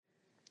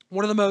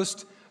One of the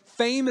most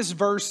famous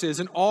verses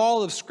in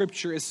all of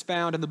Scripture is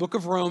found in the book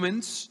of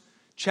Romans,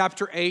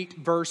 chapter 8,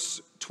 verse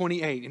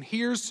 28. And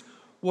here's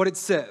what it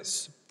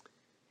says.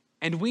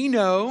 And we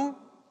know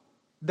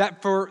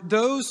that for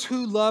those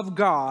who love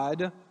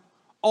God,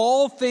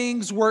 all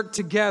things work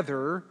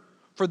together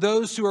for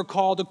those who are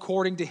called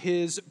according to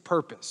his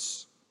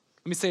purpose.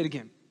 Let me say it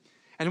again.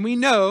 And we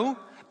know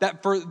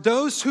that for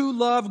those who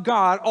love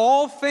God,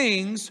 all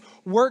things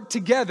work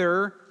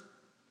together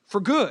for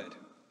good,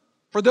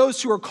 for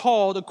those who are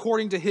called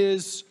according to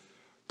his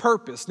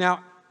purpose.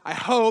 Now, I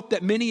hope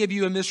that many of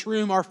you in this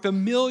room are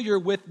familiar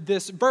with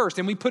this verse,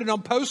 and we put it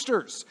on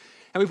posters,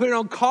 and we put it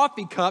on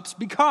coffee cups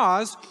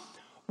because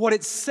what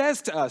it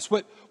says to us,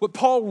 what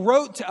Paul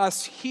wrote to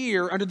us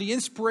here under the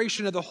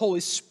inspiration of the Holy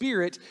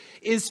Spirit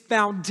is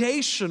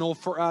foundational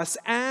for us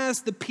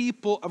as the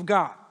people of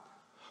God.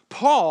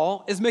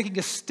 Paul is making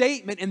a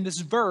statement in this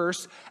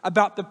verse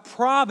about the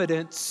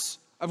providence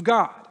of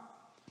God.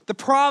 The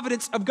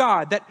providence of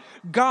God, that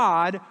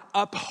God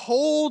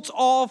upholds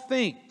all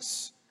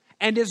things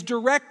and is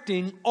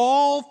directing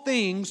all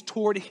things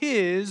toward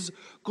his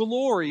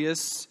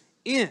glorious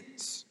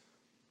ends.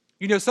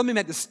 You know, something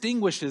that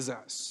distinguishes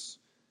us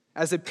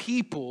as a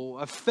people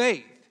of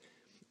faith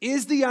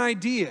is the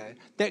idea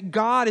that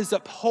God is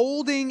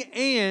upholding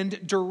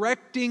and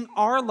directing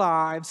our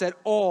lives at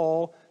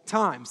all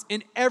times,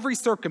 in every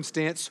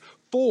circumstance,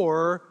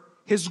 for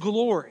his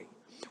glory.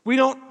 We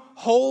don't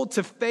hold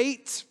to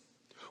fate.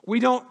 We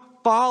don't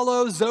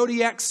follow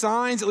zodiac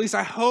signs. At least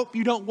I hope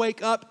you don't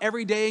wake up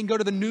every day and go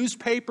to the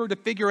newspaper to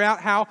figure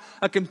out how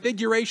a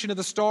configuration of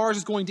the stars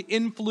is going to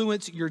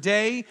influence your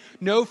day.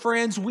 No,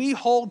 friends, we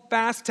hold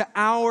fast to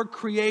our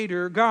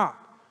Creator God.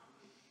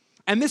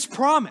 And this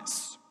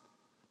promise,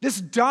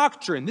 this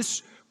doctrine,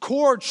 this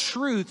core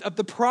truth of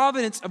the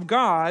providence of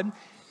God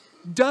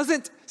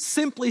doesn't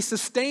simply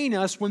sustain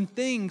us when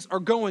things are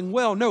going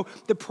well. No,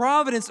 the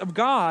providence of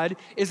God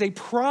is a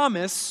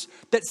promise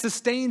that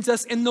sustains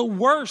us in the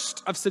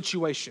worst of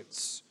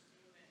situations.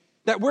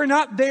 That we're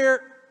not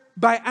there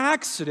by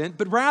accident,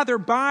 but rather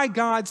by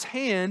God's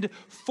hand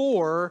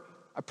for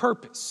a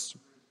purpose.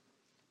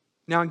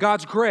 Now, in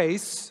God's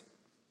grace,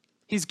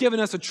 he's given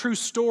us a true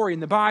story in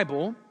the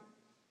Bible,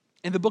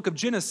 in the book of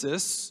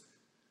Genesis,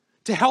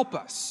 to help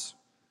us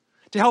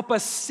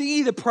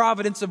see the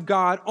providence of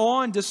God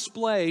on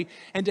display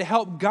and to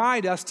help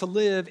guide us to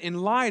live in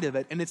light of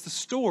it. And it's the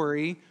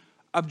story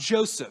of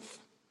Joseph.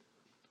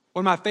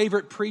 One of my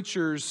favorite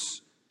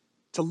preachers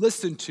to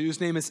listen to,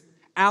 his name is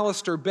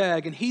Alistair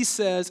Begg, and he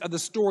says of the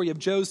story of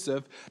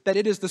Joseph that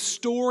it is the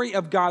story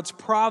of God's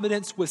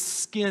providence with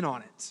skin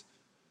on it.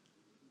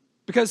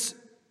 Because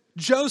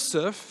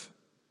Joseph,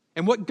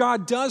 and what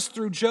God does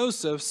through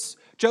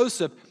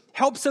Joseph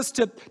helps us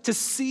to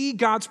see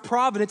God's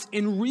providence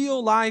in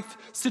real life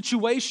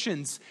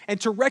situations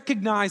and to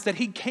recognize that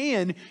he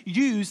can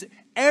use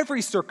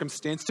every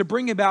circumstance to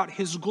bring about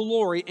his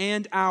glory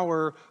and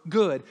our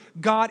good.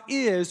 God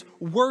is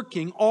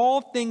working all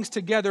things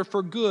together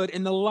for good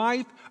in the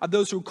life of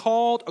those who are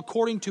called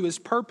according to his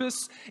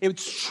purpose.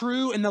 It's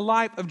true in the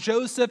life of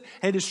Joseph,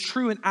 and it is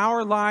true in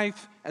our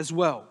life as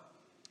well.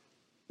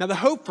 Now, the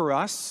hope for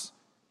us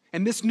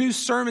in this new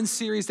sermon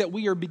series that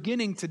we are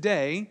beginning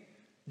today,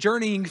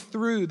 journeying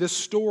through the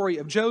story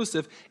of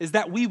Joseph, is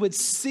that we would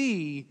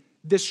see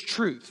this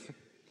truth,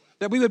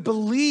 that we would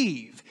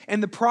believe in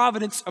the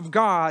providence of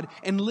God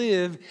and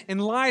live in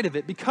light of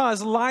it,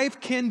 because life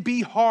can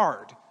be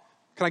hard.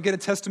 Can I get a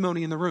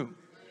testimony in the room?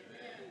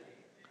 Amen.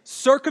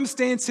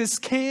 Circumstances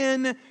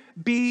can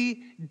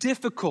be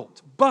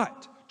difficult,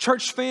 but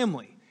church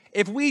family,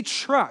 if we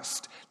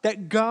trust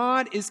that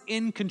God is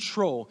in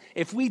control,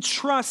 if we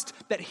trust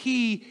that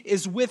he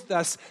is with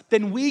us,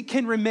 then we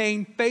can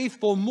remain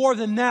faithful. More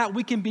than that,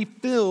 we can be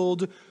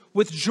filled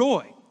with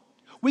joy.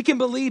 We can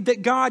believe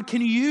that God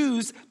can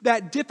use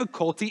that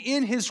difficulty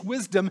in his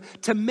wisdom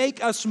to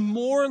make us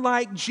more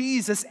like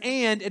Jesus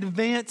and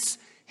advance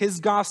his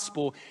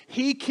gospel.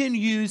 He can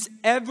use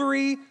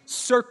every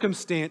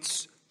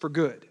circumstance for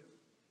good.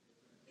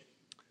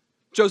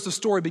 Joseph's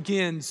story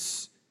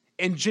begins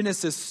in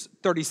Genesis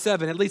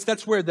 37, at least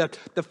that's where the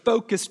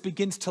focus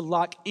begins to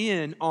lock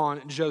in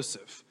on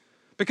Joseph.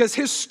 Because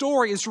his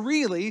story is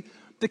really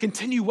the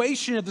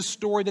continuation of the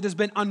story that has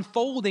been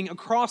unfolding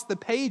across the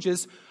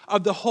pages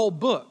of the whole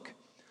book.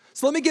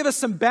 So let me give us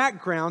some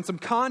background, some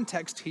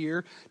context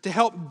here to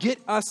help get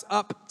us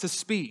up to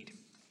speed.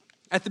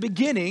 At the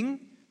beginning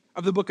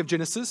of the book of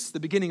Genesis, the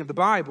beginning of the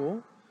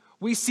Bible,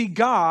 we see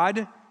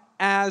God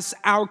as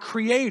our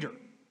creator.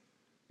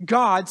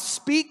 God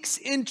speaks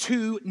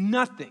into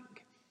nothing.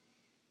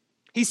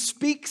 He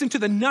speaks into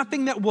the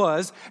nothing that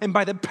was, and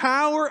by the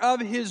power of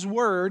his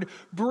word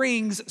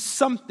brings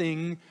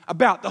something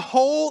about. The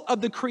whole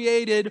of the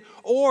created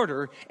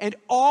order, and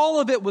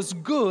all of it was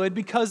good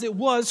because it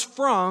was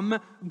from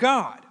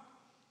God.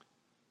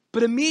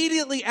 But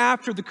immediately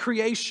after the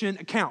creation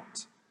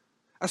account,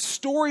 a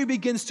story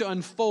begins to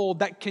unfold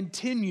that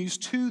continues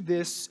to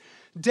this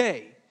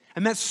day.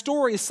 And that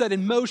story is set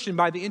in motion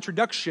by the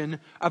introduction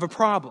of a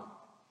problem.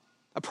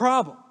 A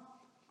problem.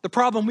 the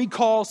problem we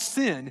call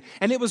sin.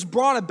 And it was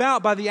brought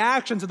about by the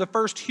actions of the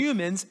first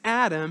humans,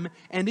 Adam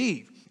and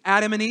Eve.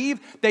 Adam and Eve,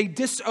 they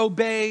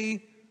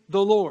disobey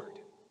the Lord.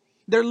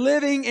 They're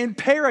living in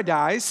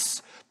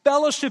paradise,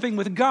 fellowshipping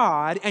with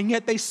God, and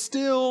yet they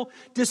still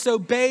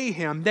disobey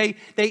Him. They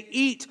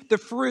eat the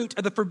fruit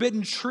of the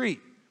forbidden tree.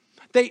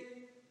 They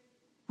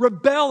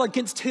rebel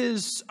against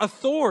His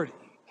authority.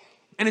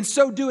 And in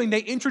so doing, they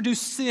introduce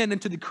sin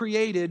into the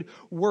created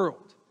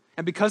world.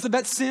 And because of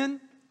that sin,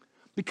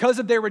 because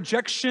of their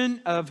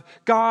rejection of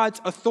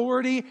God's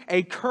authority,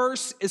 a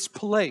curse is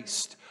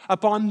placed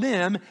upon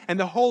them and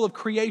the whole of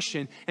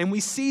creation. And we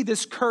see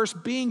this curse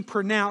being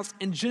pronounced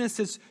in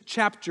Genesis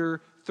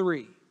chapter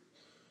 3.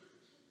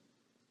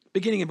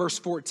 Beginning in verse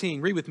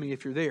 14, read with me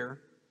if you're there.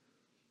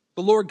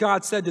 The Lord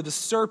God said to the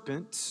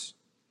serpent,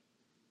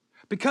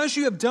 "Because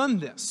you have done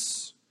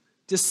this,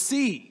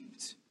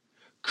 deceived,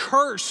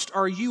 cursed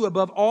are you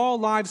above all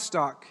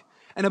livestock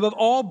and above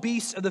all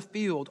beasts of the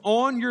field.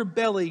 On your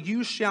belly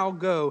you shall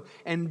go,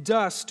 and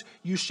dust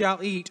you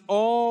shall eat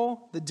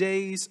all the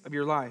days of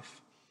your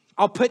life.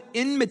 I'll put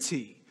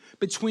enmity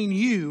between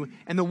you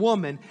and the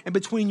woman, and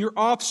between your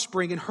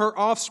offspring and her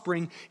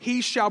offspring. He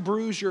shall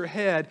bruise your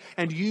head,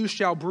 and you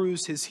shall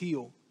bruise his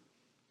heel."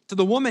 To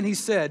the woman he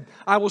said,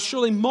 "I will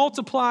surely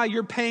multiply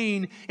your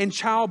pain in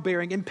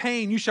childbearing. In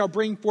pain you shall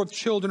bring forth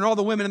children." And all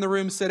the women in the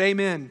room said,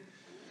 "Amen."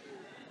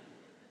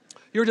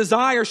 "Your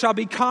desire shall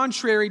be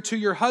contrary to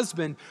your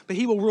husband, but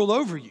he will rule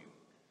over you."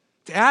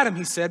 To Adam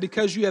he said,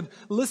 "Because you have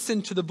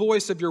listened to the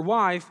voice of your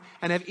wife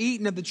and have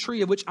eaten of the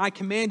tree of which I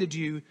commanded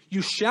you,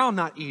 you shall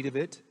not eat of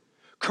it.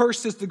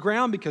 Cursed is the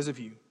ground because of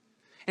you.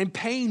 In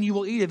pain you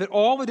will eat of it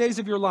all the days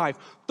of your life.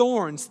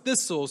 Thorns,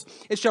 thistles,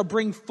 it shall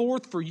bring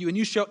forth for you, and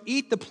you shall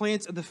eat the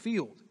plants of the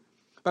field.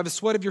 By the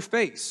sweat of your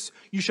face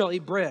you shall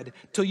eat bread,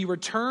 till you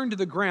return to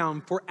the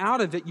ground, for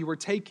out of it you were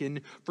taken,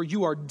 for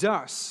you are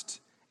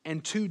dust,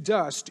 and to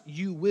dust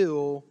you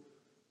will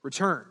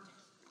return."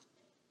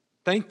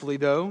 Thankfully,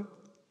 though,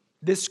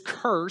 this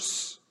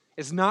curse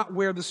is not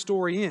where the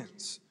story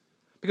ends.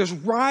 Because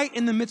right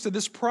in the midst of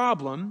this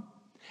problem,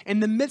 in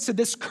the midst of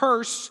this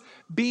curse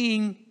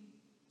being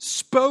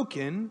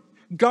spoken,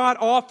 God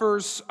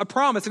offers a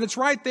promise. And it's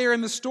right there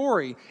in the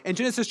story. In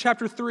Genesis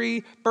chapter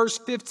 3, verse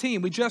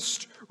 15. We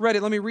just read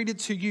it. Let me read it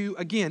to you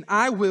again.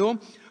 "I will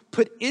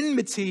put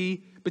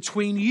enmity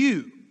between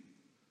you,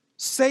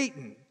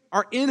 Satan,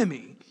 our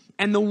enemy,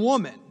 and the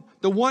woman,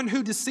 the one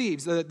who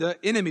deceives," the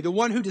enemy, the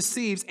one who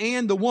deceives,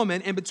 "and the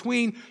woman, and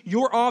between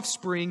your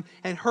offspring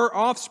and her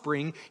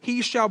offspring,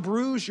 he shall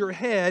bruise your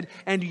head,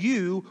 and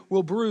you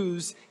will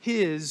bruise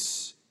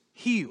his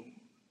heel."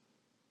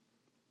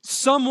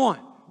 Someone,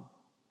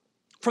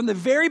 from the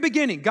very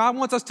beginning, God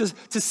wants us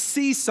to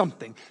see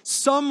something.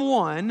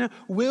 Someone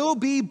will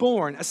be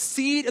born, a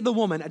seed of the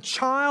woman, a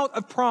child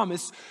of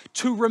promise,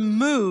 to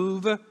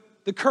remove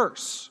the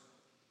curse.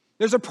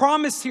 There's a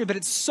promise here that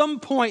at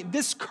some point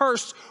this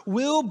curse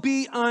will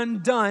be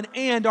undone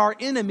and our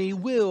enemy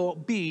will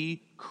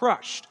be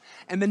crushed.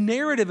 And the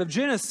narrative of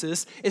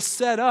Genesis is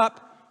set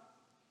up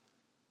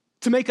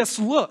to make us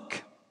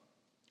look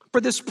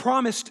for this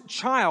promised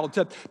child,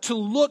 to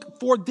look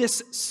for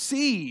this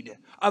seed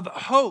of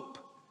hope.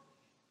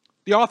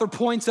 The author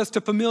points us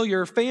to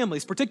familiar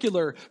families,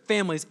 particular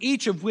families,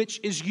 each of which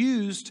is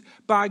used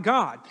by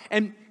God.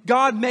 And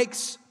God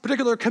makes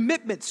particular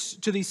commitments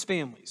to these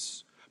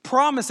families,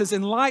 promises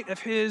in light of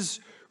His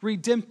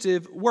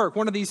redemptive work.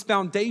 One of these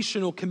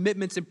foundational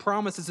commitments and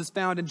promises is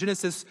found in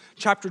Genesis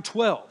chapter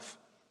 12,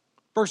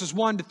 verses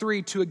 1 to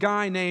 3, to a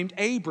guy named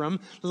Abram.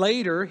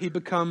 Later, he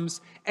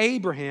becomes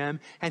Abraham.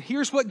 And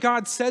here's what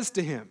God says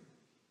to him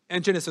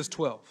in Genesis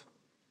 12.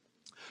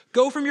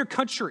 "Go from your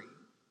country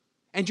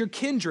and your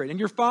kindred and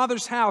your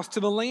father's house to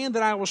the land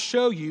that I will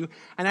show you,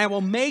 and I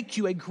will make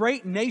you a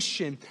great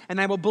nation,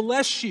 and I will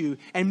bless you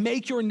and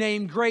make your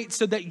name great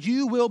so that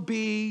you will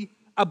be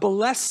a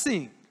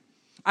blessing.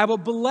 I will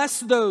bless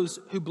those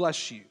who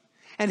bless you,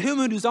 and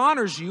whom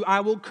dishonors you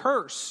I will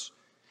curse.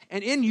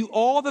 And in you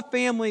all the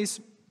families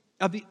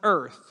of the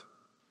earth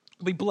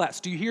will be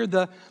blessed." Do you hear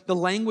the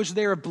language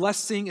there of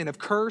blessing and of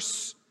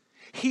curse?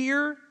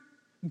 Here,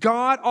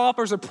 God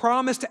offers a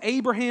promise to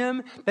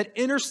Abraham that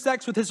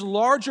intersects with His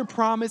larger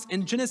promise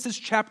in Genesis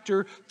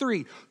chapter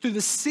 3. Through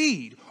the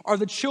seed are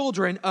the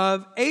children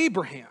of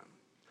Abraham.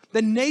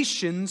 The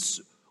nations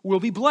will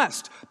be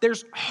blessed.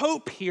 There's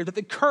hope here that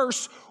the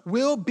curse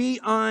will be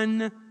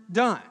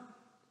undone.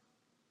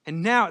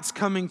 And now it's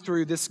coming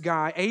through this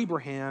guy,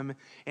 Abraham,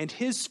 and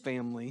his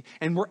family.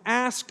 And we're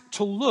asked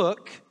to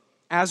look,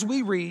 as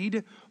we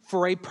read,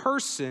 for a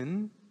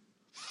person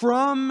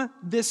from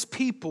this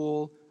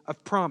people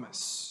of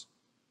promise.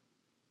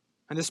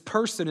 And this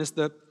person is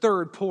the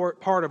third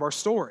part of our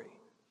story.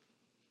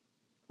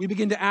 We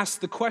begin to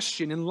ask the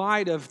question, in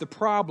light of the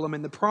problem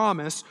and the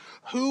promise,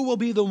 who will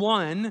be the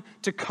one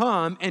to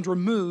come and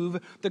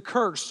remove the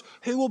curse?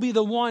 Who will be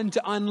the one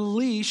to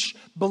unleash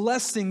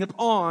blessing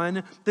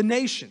upon the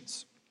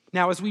nations?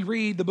 Now, as we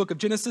read the book of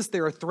Genesis,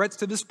 there are threats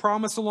to this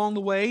promise along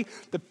the way.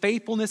 The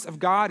faithfulness of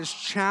God is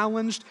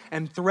challenged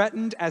and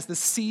threatened as the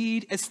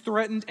seed is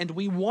threatened, and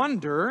we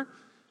wonder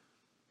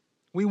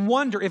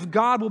if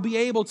God will be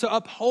able to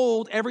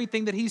uphold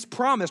everything that he's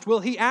promised. Will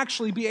he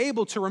actually be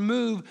able to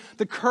remove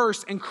the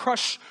curse and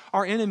crush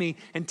our enemy?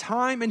 And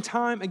time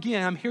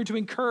again, I'm here to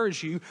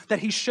encourage you that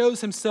he shows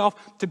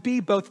himself to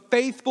be both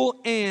faithful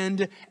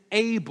and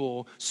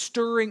able,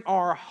 stirring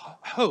our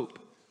hope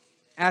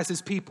as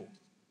his people.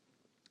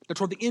 Now,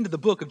 toward the end of the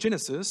book of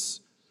Genesis,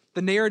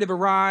 the narrative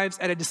arrives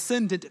at a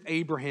descendant of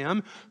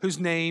Abraham whose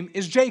name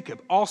is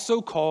Jacob, also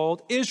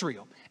called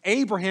Israel.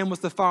 Abraham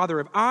was the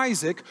father of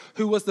Isaac,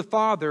 who was the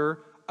father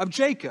of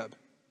Jacob.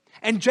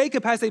 And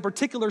Jacob has a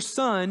particular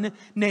son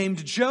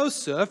named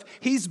Joseph.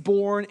 He's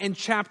born in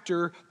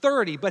chapter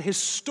 30, but his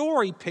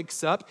story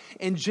picks up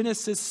in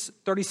Genesis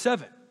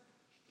 37.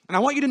 And I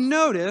want you to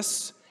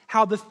notice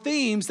how the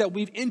themes that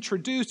we've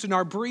introduced in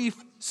our brief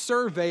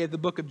survey of the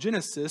book of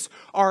Genesis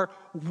are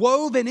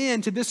woven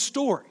into this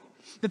story.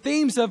 The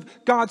themes of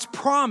God's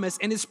promise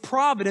and his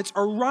providence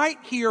are right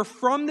here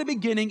from the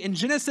beginning in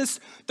Genesis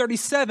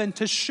 37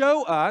 to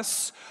show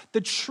us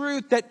the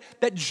truth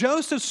that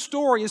Joseph's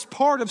story is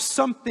part of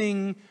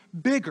something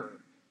bigger.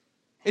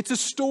 It's a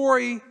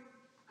story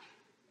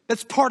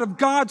that's part of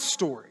God's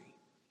story.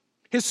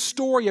 His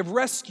story of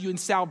rescue and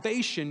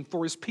salvation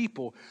for his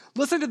people.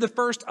 Listen to the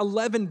first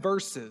 11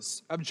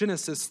 verses of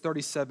Genesis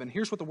 37.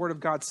 Here's what the Word of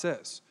God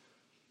says.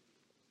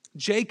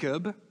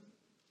 Jacob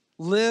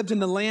lived in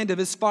the land of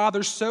his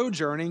father's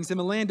sojournings in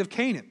the land of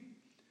Canaan.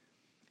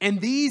 And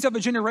these are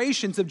the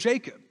generations of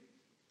Jacob.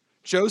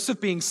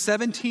 Joseph, being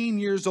 17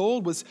 years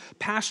old, was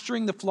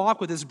pasturing the flock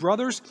with his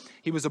brothers.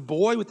 He was a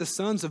boy with the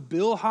sons of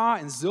Bilhah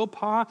and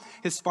Zilpah,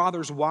 his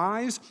father's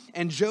wives.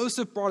 And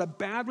Joseph brought a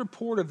bad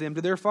report of them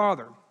to their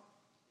father.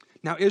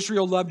 Now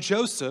Israel loved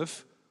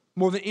Joseph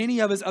more than any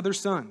of his other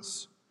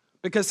sons,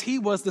 because he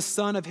was the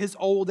son of his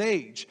old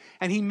age,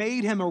 and he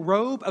made him a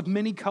robe of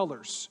many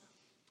colors.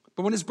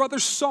 But when his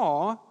brothers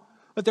saw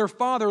that their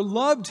father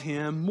loved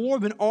him more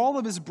than all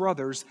of his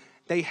brothers,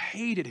 they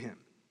hated him.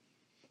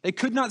 They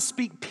could not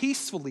speak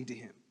peacefully to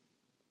him.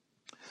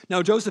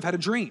 Now Joseph had a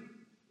dream,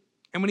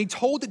 and when he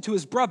told it to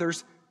his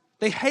brothers,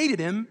 they hated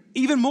him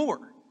even more.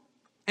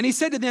 And he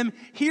said to them,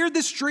 hear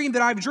this dream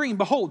that I've dreamed.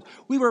 Behold,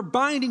 we were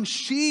binding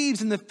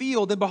sheaves in the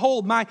field, and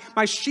behold, my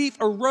sheaf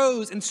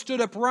arose and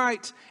stood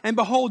upright. And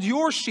behold,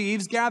 your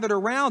sheaves gathered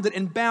around it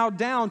and bowed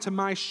down to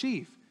my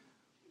sheaf.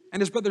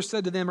 And his brothers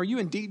said to them, are you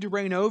indeed to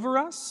reign over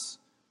us?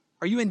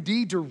 Are you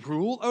indeed to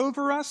rule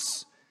over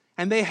us?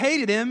 And they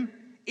hated him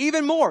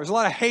even more. There's a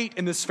lot of hate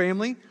in this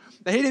family.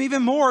 They hated him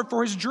even more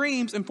for his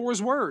dreams and for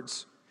his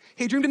words.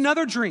 He dreamed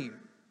another dream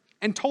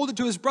and told it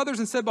to his brothers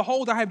and said,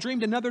 behold, I have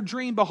dreamed another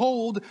dream.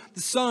 Behold,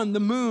 the sun, the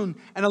moon,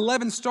 and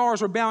 11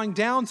 stars were bowing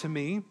down to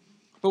me.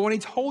 But when he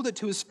told it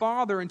to his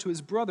father and to his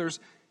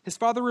brothers, his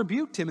father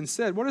rebuked him and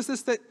said, what is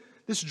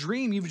this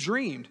dream you've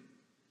dreamed?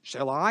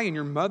 Shall I and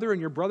your mother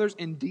and your brothers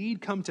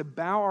indeed come to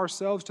bow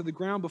ourselves to the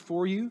ground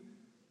before you?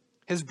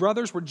 His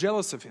brothers were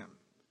jealous of him,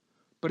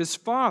 but his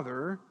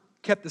father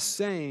kept the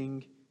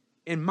saying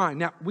in mind.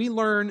 Now, we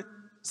learn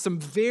some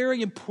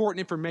very important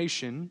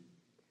information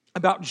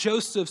about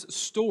Joseph's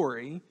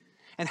story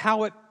and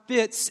how it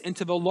fits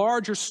into the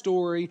larger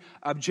story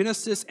of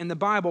Genesis and the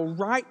Bible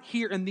right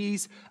here in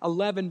these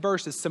 11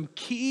 verses. Some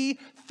key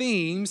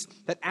themes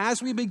that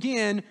as we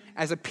begin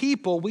as a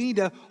people, we need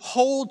to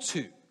hold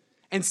to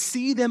and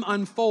see them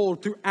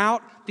unfold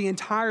throughout the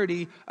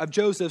entirety of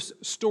Joseph's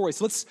story.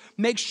 So let's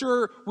make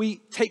sure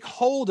we take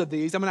hold of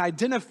these. I'm going to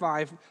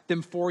identify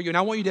them for you, and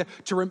I want you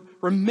to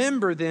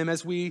remember them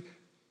as we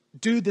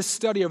do this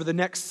study over the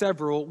next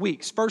several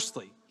weeks.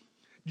 Firstly,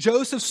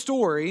 Joseph's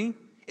story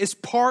is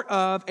part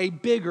of a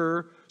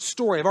bigger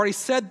story. I've already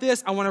said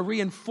this. I want to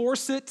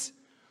reinforce it,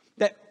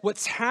 that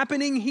what's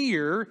happening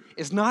here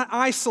is not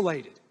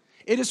isolated.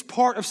 It is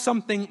part of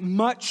something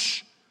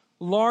much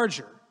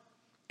larger.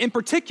 In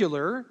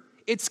particular,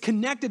 it's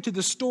connected to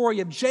the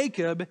story of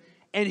Jacob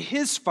and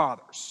his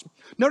fathers.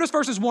 Notice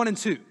verses 1 and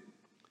 2.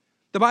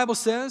 The Bible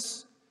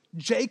says,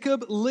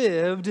 Jacob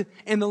lived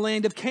in the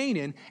land of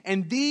Canaan,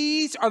 and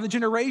these are the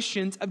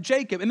generations of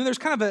Jacob. And then there's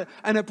kind of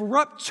an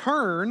abrupt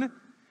turn,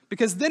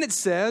 because then it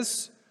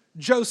says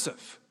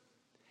Joseph.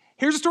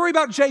 Here's a story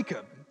about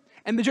Jacob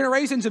and the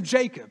generations of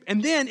Jacob.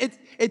 And then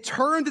it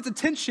turns its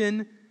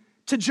attention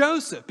to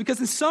Joseph, because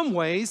in some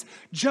ways,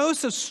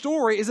 Joseph's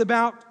story is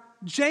about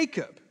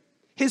Jacob.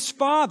 His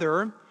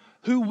father,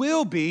 who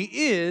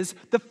is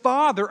the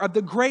father of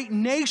the great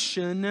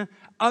nation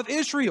of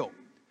Israel.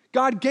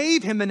 God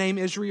gave him the name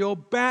Israel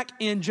back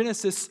in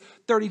Genesis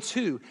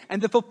 32.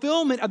 And the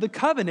fulfillment of the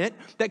covenant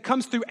that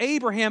comes through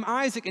Abraham,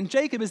 Isaac, and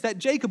Jacob is that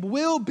Jacob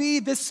will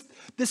be this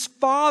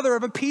father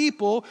of a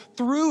people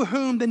through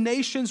whom the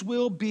nations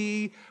will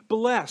be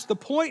blessed. The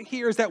point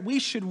here is that we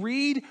should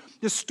read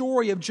the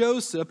story of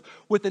Joseph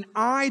with an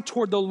eye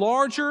toward the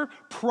larger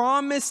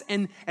promise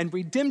and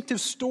redemptive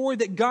story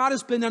that God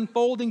has been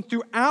unfolding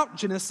throughout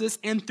Genesis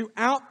and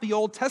throughout the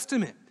Old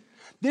Testament.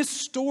 This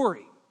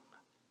story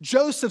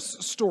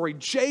Joseph's story,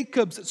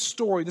 Jacob's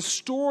story, the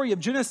story of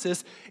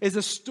Genesis is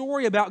a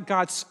story about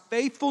God's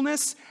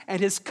faithfulness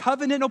and his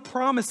covenantal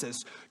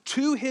promises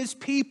to his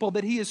people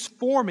that he is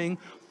forming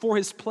for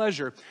his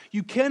pleasure.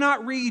 You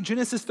cannot read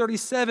Genesis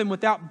 37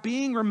 without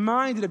being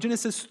reminded of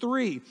Genesis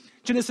 3,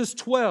 Genesis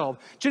 12,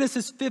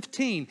 Genesis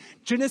 15,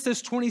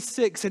 Genesis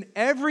 26, and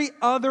every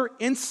other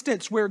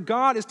instance where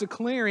God is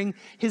declaring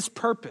his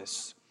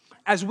purpose.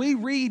 As we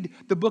read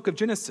the book of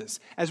Genesis,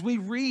 as we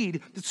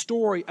read the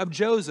story of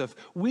Joseph,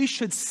 we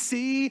should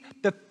see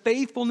the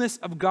faithfulness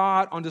of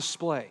God on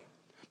display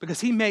because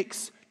he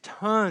makes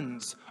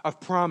tons of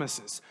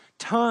promises,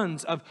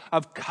 tons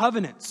of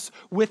covenants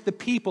with the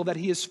people that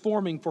he is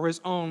forming for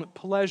his own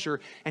pleasure,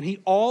 and he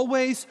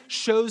always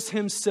shows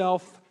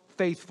himself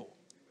faithful.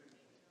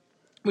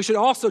 We should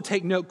also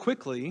take note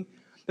quickly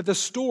that the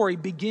story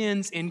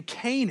begins in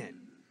Canaan.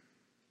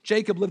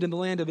 Jacob lived in the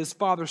land of his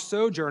father's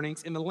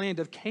sojournings in the land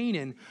of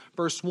Canaan,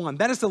 verse 1.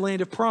 That is the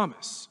land of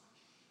promise.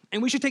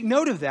 And we should take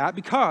note of that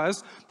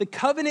because the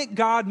covenant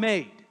God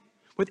made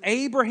with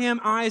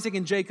Abraham, Isaac,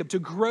 and Jacob to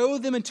grow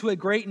them into a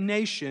great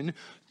nation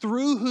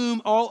through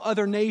whom all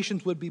other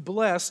nations would be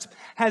blessed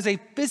has a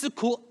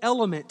physical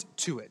element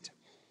to it.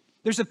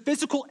 There's a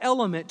physical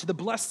element to the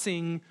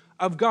blessing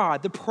of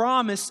God, the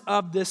promise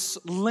of this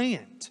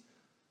land.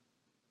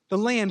 The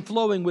land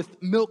flowing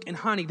with milk and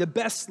honey, the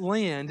best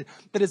land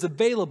that is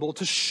available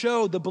to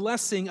show the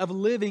blessing of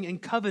living in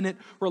covenant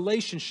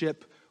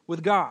relationship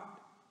with God.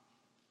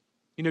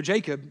 You know,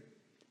 Jacob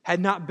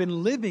had not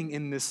been living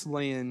in this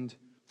land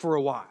for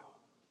a while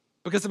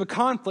because of a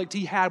conflict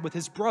he had with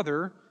his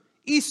brother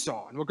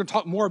Esau. And we're going to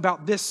talk more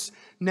about this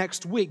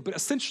next week. But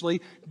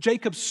essentially,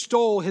 Jacob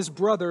stole his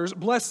brother's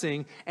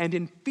blessing and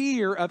in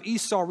fear of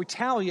Esau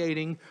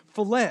retaliating,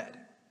 fled.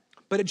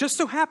 But it just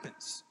so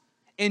happens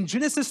in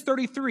Genesis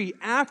 33,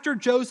 after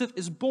Joseph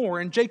is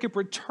born, Jacob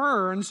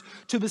returns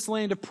to this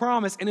land of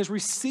promise and is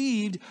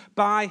received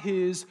by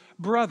his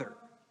brother.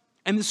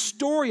 And the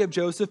story of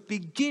Joseph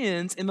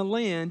begins in the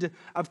land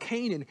of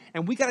Canaan.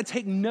 And we got to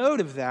take note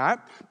of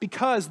that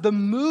because the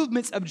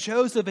movements of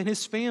Joseph and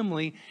his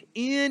family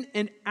in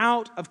and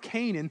out of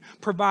Canaan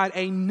provide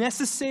a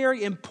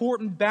necessary,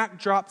 important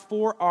backdrop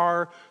for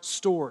our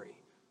story.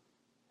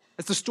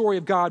 As the story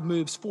of God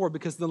moves forward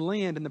because the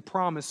land and the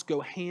promise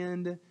go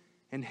hand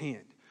in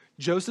hand.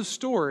 Joseph's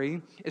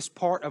story is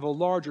part of a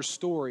larger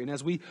story. And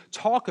as we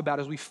talk about,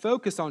 as we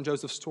focus on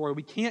Joseph's story,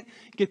 we can't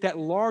get that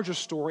larger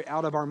story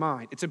out of our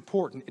mind. It's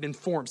important. It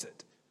informs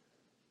it.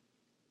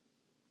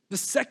 The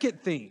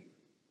second thing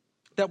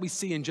that we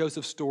see in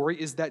Joseph's story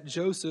is that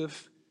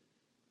Joseph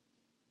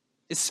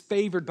is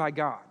favored by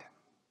God.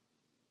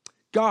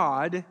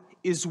 God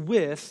is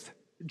with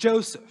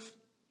Joseph.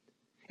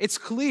 It's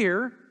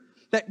clear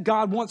that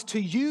God wants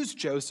to use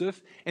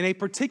Joseph in a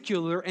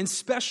particular and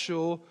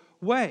special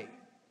way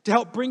to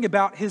help bring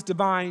about his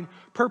divine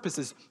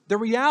purposes. The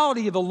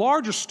reality of the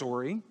larger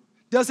story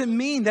doesn't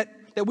mean that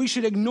we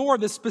should ignore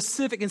the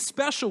specific and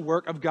special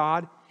work of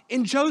God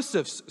in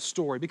Joseph's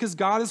story, because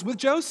God is with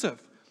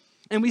Joseph.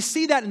 And we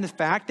see that in the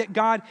fact that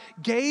God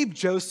gave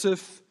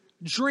Joseph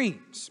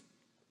dreams.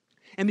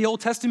 In the Old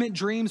Testament,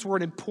 dreams were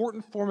an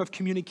important form of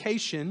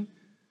communication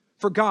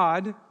for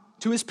God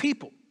to his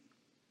people.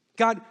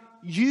 God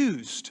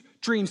used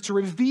dreams to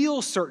reveal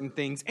certain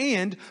things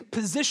and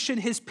position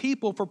his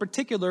people for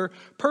particular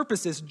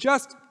purposes,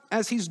 just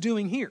as he's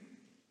doing here.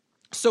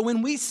 So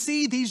when we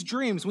see these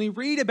dreams, when we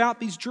read about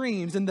these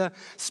dreams and the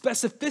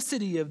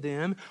specificity of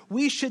them,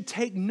 we should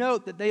take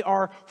note that they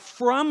are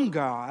from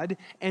God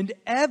and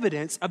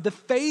evidence of the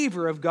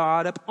favor of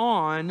God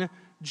upon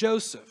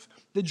Joseph.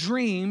 The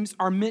dreams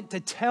are meant to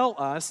tell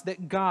us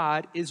that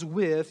God is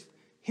with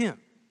him.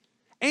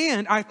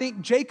 And I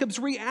think Jacob's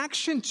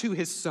reaction to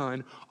his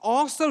son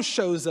also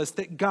shows us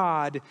that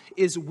God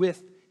is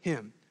with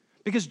him,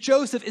 because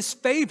Joseph is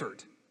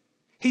favored.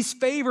 He's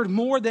favored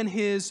more than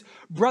his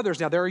brothers.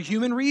 Now, there are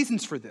human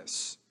reasons for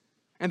this.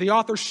 And the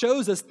author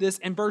shows us this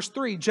in verse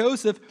 3.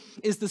 Joseph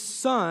is the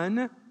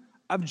son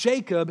of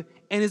Jacob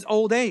in his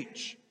old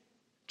age.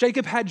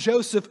 Jacob had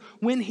Joseph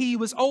when he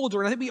was older.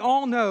 And I think we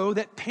all know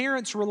that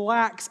parents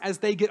relax as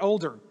they get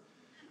older.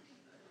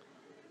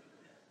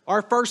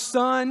 Our first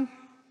son,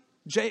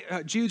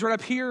 Jude's right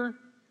up here.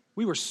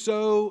 We were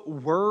so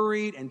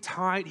worried and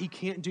tight, he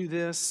can't do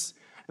this.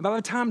 And by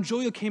the time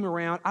Julia came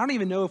around, I don't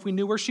even know if we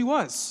knew where she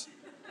was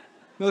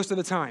most of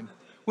the time.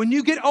 When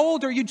you get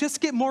older, you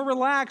just get more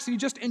relaxed. You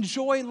just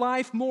enjoy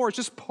life more. It's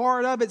just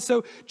part of it.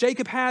 So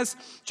Jacob has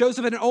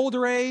Joseph at an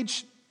older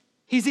age.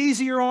 He's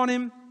easier on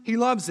him. He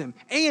loves him.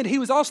 And he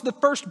was also the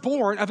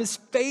firstborn of his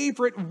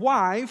favorite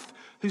wife,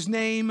 whose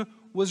name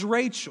was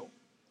Rachel.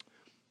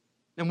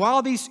 And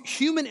while these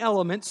human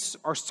elements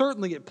are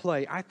certainly at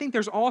play, I think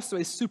there's also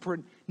a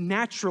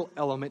supernatural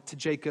element to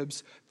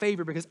Jacob's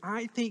favor, because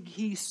I think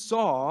he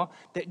saw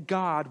that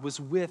God was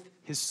with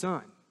his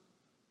son.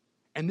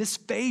 And this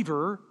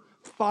favor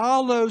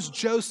follows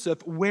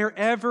Joseph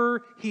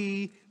wherever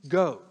he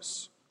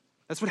goes.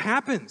 That's what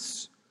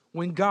happens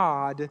when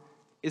God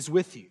is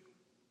with you.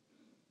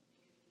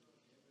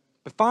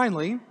 But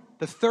finally,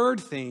 the third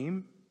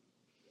theme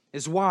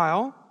is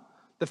while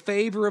the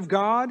favor of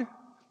God,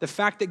 the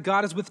fact that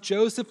God is with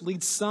Joseph,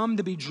 leads some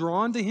to be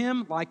drawn to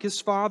him like his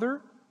father,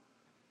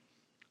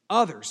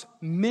 others,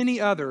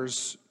 many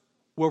others,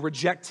 will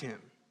reject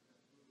him.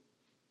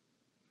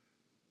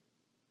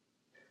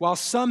 While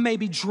some may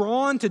be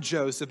drawn to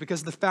Joseph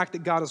because of the fact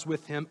that God is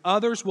with him,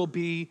 others will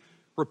be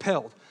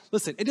repelled.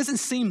 Listen, it doesn't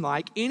seem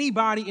like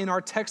anybody in our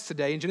text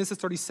today in Genesis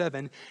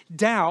 37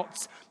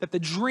 doubts that the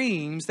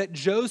dreams that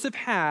Joseph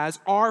has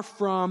are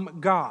from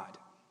God.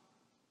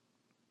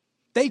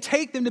 They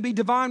take them to be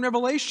divine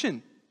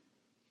revelation.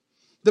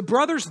 The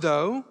brothers,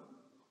 though,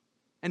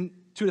 and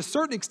to a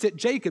certain extent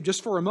Jacob,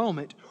 just for a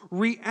moment,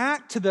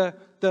 react to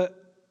the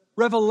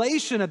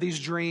revelation of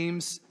these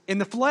dreams in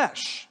the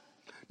flesh.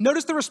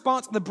 Notice the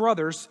response of the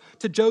brothers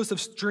to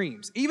Joseph's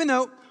dreams. Even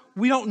though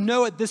we don't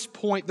know at this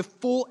point the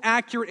full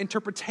accurate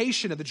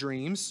interpretation of the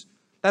dreams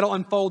that'll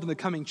unfold in the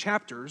coming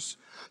chapters,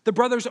 the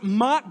brothers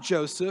mock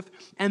Joseph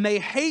and they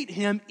hate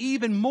him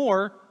even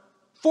more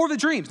for the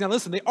dreams. Now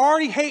listen, they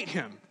already hate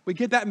him. We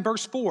get that in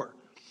verse 4.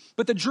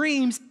 But the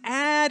dreams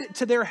add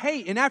to their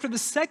hate. And after the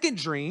second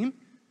dream,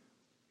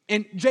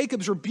 and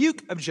Jacob's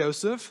rebuke of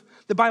Joseph,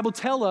 the Bible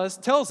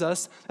tells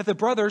us that the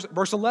brothers,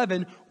 verse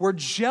 11, were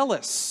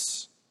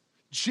jealous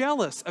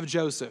of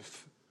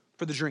Joseph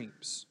for the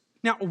dreams.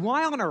 Now,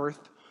 why on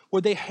earth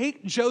would they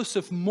hate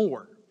Joseph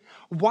more?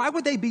 Why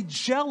would they be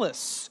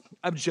jealous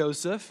of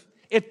Joseph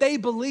if they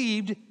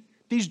believed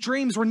these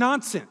dreams were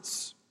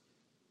nonsense?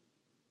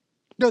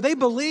 No, they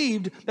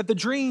believed that the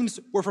dreams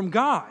were from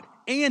God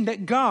and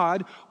that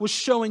God was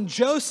showing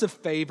Joseph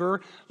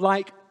favor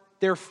like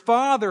their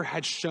father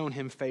had shown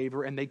him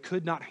favor and they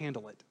could not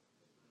handle it.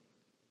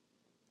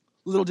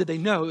 Little did they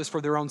know it was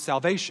for their own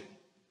salvation.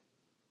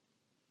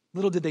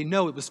 Little did they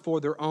know it was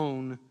for their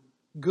own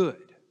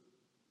good.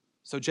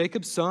 So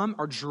Jacob's some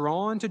are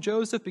drawn to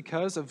Joseph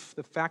because of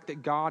the fact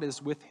that God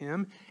is with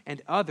him, and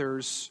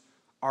others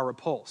are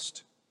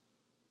repulsed.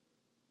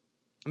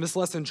 And this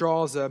lesson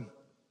draws a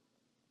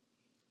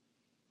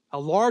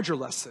larger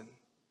lesson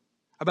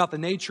about the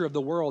nature of the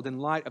world in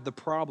light of the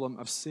problem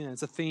of sin.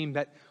 It's a theme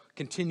that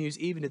continues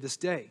even to this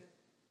day.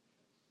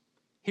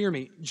 Hear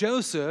me,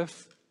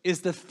 Joseph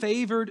is the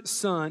favored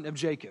son of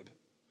Jacob.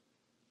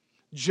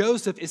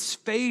 Joseph is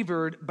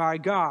favored by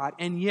God,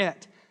 and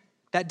yet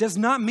that does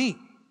not mean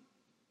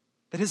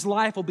that his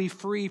life will be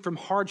free from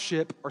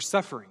hardship or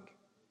suffering.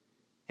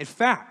 In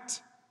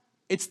fact,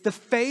 it's the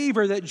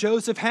favor that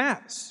Joseph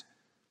has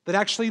that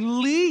actually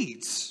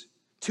leads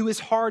to his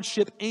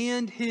hardship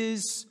and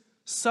his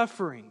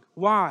suffering.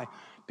 Why?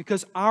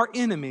 Because our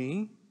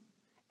enemy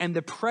and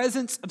the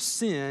presence of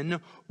sin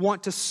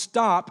want to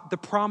stop the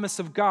promise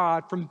of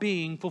God from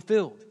being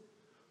fulfilled.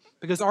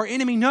 Because our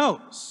enemy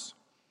knows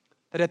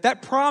that if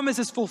that promise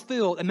is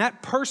fulfilled and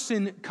that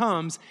person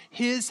comes,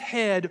 his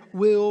head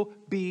will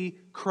be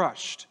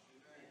crushed.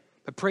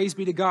 But praise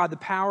be to God, the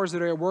powers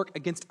that are at work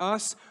against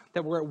us,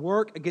 that were at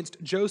work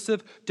against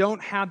Joseph,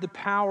 don't have the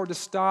power to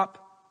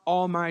stop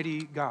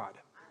Almighty God.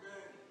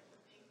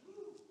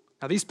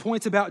 Now, these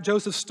points about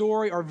Joseph's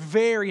story are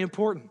very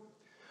important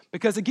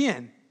because,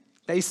 again,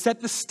 they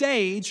set the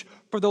stage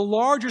for the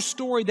larger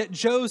story that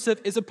Joseph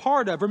is a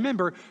part of.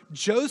 Remember,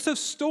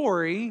 Joseph's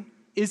story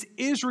is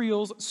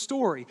Israel's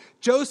story.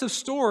 Joseph's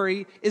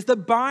story is the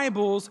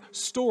Bible's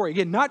story.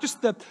 Again, not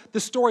just the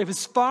story of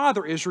his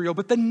father Israel,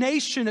 but the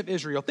nation of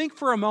Israel. Think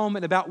for a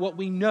moment about what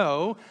we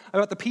know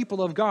about the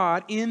people of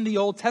God in the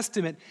Old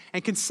Testament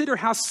and consider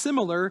how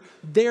similar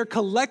their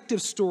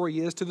collective story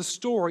is to the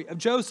story of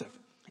Joseph.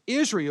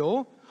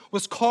 Israel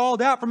was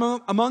called out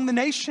from among the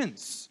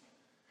nations.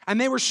 And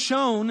they were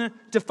shown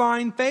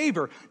divine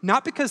favor,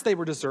 not because they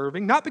were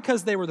deserving, not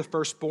because they were the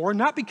firstborn,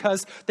 not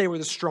because they were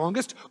the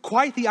strongest,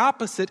 quite the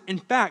opposite. In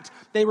fact,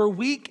 they were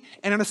weak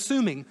and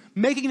unassuming,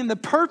 making them the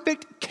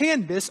perfect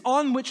canvas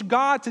on which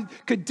God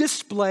could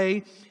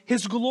display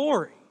his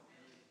glory.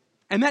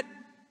 And that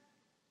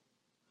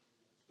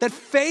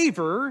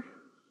favor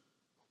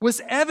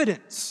was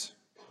evidence.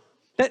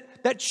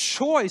 That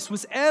choice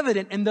was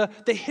evident in the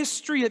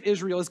history of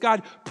Israel as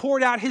God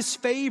poured out his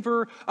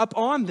favor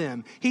upon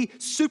them. He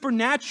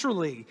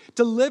supernaturally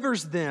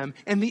delivers them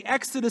in the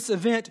Exodus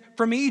event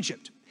from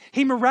Egypt.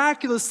 He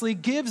miraculously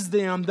gives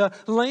them the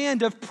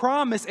land of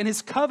promise and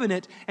his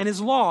covenant and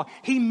his law.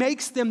 He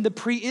makes them the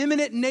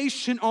preeminent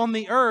nation on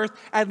the earth,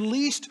 at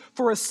least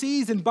for a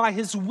season, by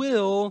his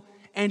will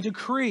and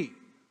decree.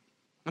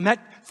 And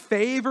that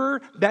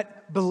favor,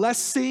 that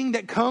blessing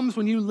that comes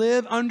when you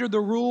live under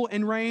the rule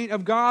and reign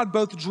of God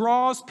both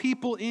draws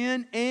people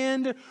in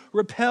and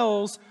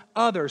repels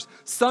others.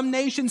 Some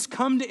nations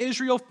come to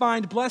Israel,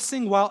 find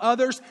blessing, while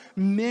others,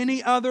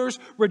 many others,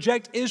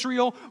 reject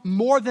Israel.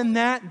 More than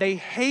that, they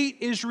hate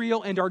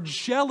Israel and are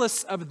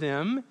jealous of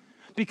them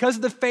because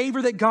of the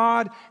favor that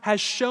God has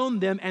shown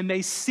them, and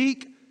they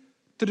seek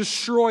to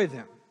destroy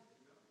them.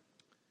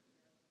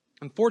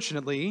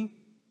 Unfortunately,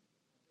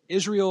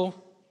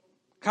 Israel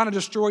kind of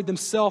destroyed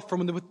themselves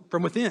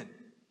from within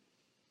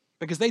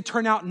because they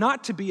turn out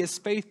not to be as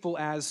faithful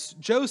as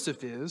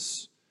Joseph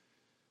is,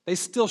 they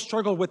still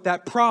struggled with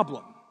that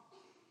problem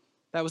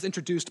that was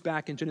introduced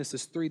back in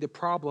Genesis 3, the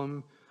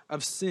problem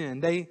of sin.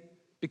 They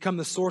become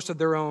the source of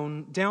their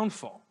own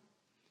downfall.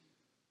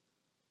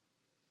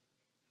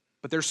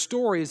 But their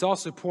story is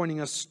also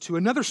pointing us to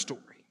another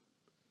story,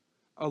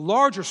 a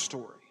larger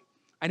story,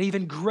 an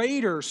even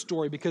greater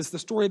story, because the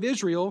story of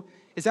Israel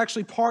is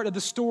actually part of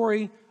the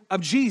story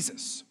of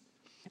Jesus.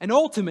 And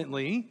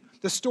ultimately,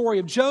 the story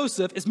of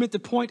Joseph is meant to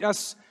point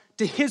us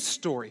to his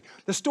story.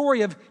 The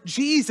story of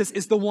Jesus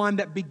is the one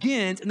that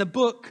begins in the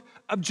book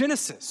of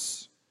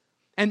Genesis.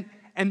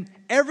 And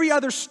every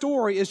other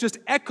story is just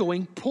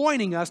echoing,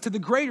 pointing us to the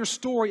greater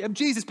story of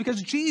Jesus,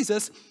 because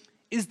Jesus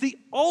is the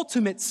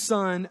ultimate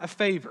son of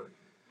favor.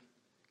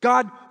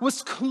 God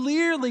was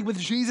clearly with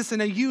Jesus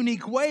in a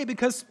unique way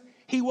because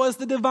he was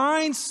the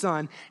divine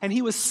son, and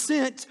he was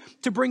sent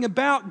to bring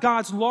about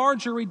God's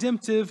larger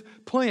redemptive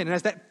plan. And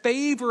as that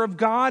favor of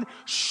God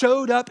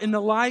showed up in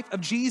the life of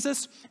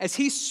Jesus, as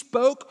he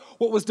spoke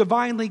what was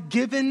divinely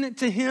given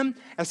to him,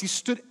 as he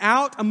stood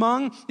out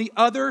among the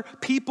other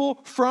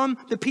people from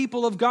the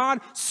people of God,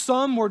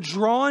 some were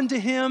drawn to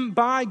him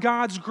by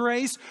God's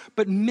grace,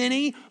 but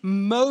many,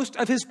 most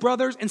of his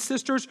brothers and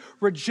sisters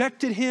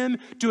rejected him,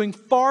 doing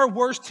far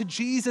worse to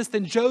Jesus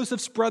than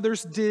Joseph's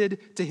brothers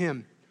did to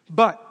him.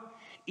 But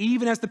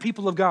even as the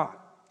people of God,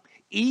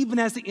 even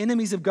as the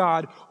enemies of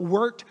God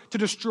worked to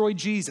destroy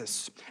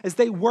Jesus, as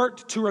they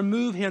worked to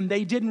remove him,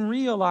 they didn't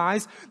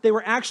realize they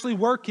were actually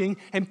working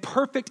in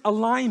perfect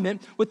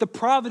alignment with the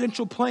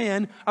providential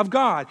plan of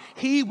God.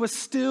 He was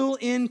still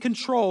in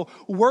control,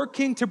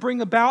 working to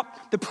bring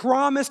about the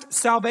promised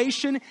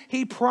salvation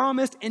he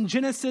promised in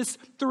Genesis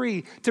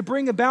 3, to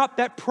bring about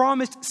that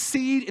promised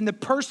seed in the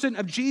person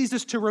of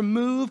Jesus to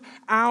remove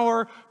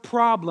our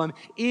problem.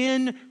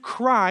 In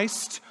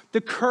Christ, the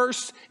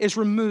curse is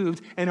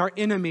removed and our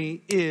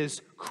enemy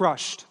is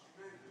crushed.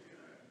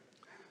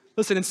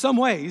 Listen, in some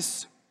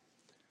ways,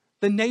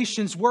 the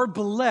nations were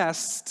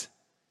blessed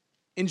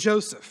in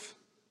Joseph.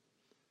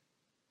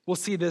 We'll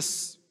see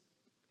this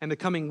in the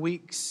coming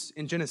weeks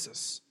in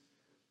Genesis.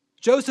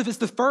 Joseph is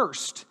the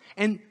first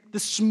and the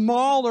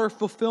smaller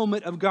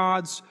fulfillment of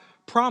God's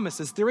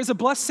promises. There is a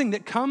blessing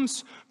that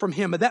comes from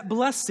him, but that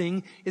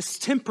blessing is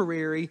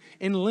temporary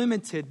and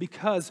limited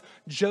because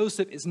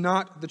Joseph is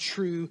not the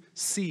true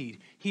seed.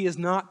 He is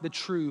not the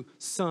true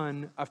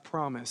son of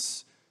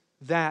promise.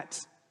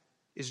 That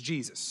is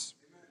Jesus.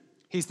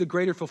 He's the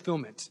greater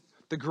fulfillment,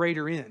 the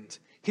greater end.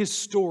 His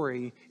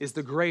story is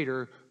the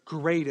greater,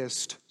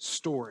 greatest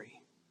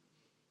story.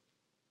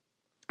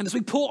 And as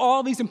we pull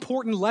all these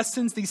important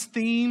lessons, these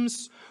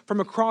themes from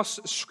across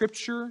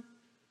Scripture,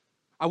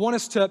 I want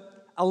us to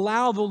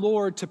allow the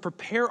Lord to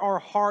prepare our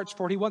hearts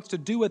for what he wants to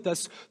do with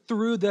us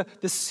through the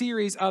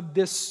series of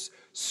this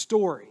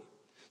story.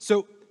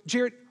 So,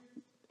 Jared,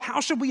 how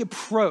should we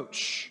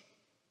approach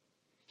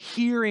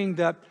hearing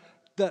the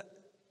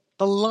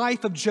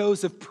life of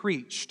Joseph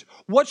preached?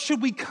 What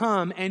should we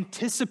come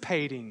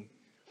anticipating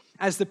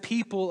as the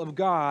people of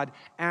God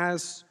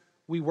as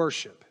we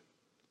worship?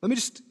 Let me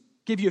just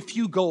give you a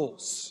few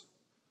goals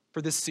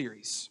for this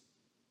series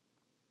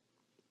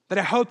that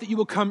I hope that you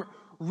will come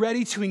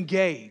ready to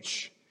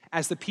engage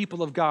as the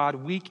people of God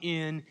week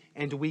in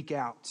and week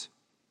out.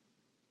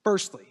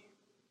 Firstly,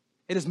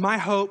 it is my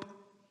hope,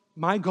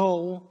 my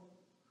goal,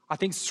 I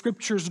think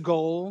Scripture's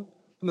goal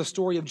from the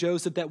story of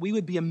Joseph, that we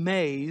would be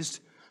amazed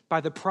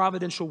by the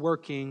providential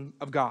working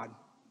of God.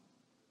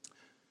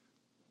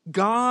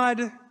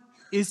 God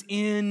is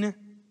in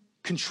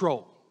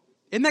control.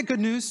 Isn't that good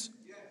news?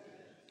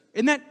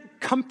 Isn't that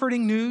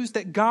comforting news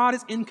that God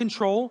is in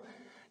control?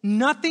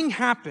 Nothing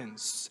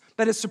happens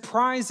that is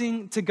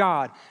surprising to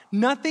God.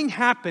 Nothing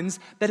happens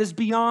that is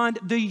beyond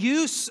the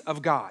use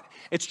of God.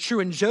 It's true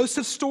in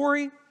Joseph's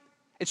story.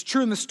 It's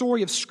true in the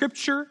story of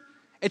Scripture.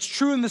 It's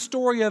true in the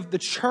story of the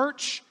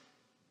church.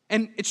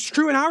 And it's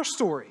true in our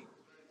story.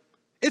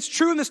 It's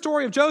true in the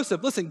story of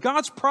Joseph. Listen,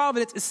 God's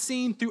providence is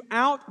seen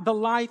throughout the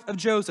life of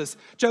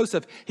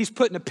Joseph. He's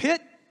put in a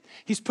pit.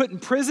 He's put in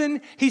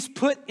prison. He's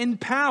put in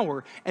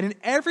power. And in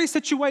every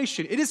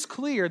situation, it is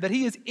clear that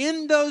he is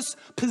in those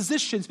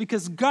positions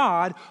because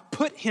God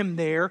put him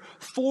there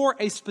for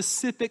a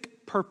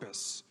specific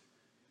purpose.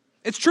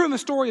 It's true in the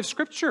story of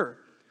Scripture.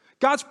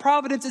 God's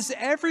providence is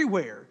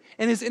everywhere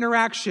in his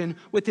interaction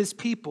with his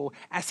people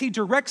as he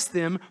directs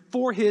them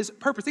for his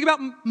purpose. Think about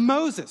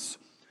Moses.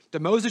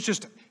 Did Moses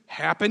just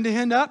happen to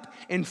end up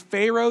in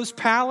Pharaoh's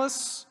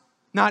palace,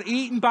 not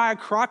eaten by a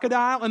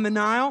crocodile in the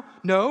Nile?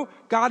 No,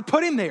 God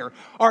put him there.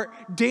 Or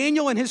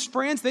Daniel and his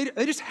friends, they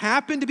just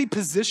happened to be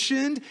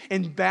positioned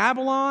in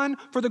Babylon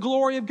for the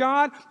glory of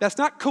God? That's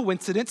not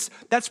coincidence,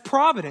 that's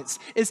providence.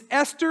 Is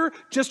Esther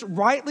just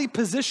rightly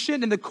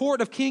positioned in the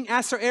court of King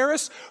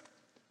Ahasuerus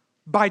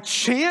by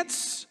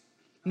chance?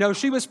 No,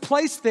 she was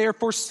placed there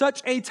for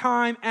such a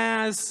time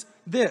as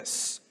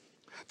this.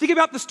 Think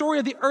about the story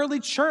of the early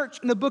church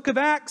in the book of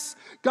Acts.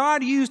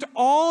 God used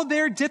all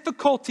their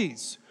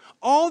difficulties,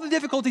 all the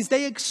difficulties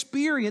they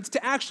experienced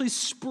to actually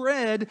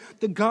spread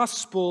the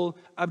gospel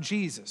of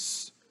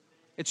Jesus.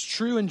 It's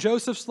true in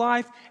Joseph's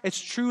life. It's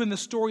true in the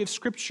story of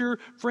Scripture.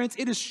 Friends,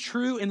 it is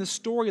true in the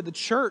story of the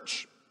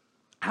church.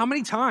 How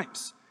many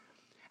times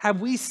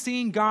have we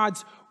seen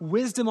God's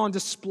wisdom on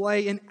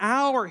display in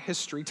our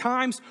history?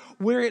 Times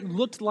where it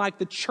looked like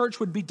the church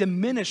would be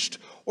diminished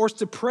or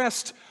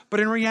suppressed, but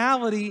in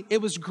reality,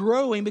 it was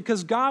growing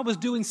because God was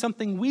doing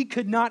something we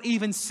could not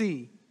even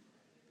see.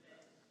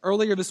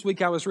 Earlier this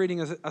week, I was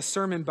reading a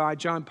sermon by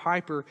John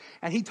Piper,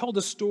 and he told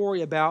a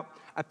story about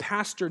a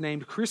pastor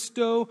named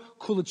Christo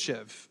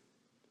Kulichev,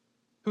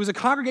 who was a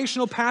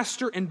congregational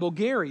pastor in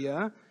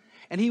Bulgaria,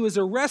 and he was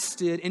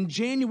arrested in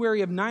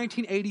January of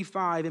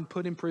 1985 and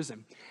put in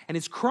prison. And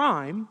his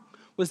crime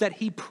was that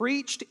he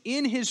preached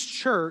in his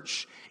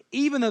church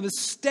even though the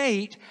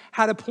state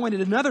had appointed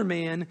another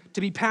man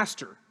to be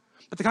pastor.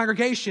 But the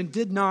congregation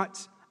did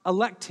not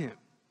elect him.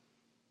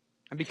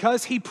 And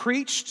because he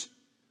preached,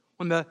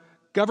 when the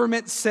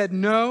government said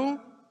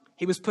no,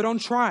 he was put on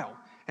trial.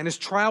 And his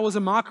trial was a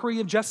mockery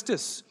of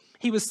justice.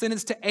 He was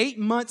sentenced to 8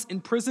 months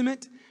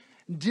imprisonment.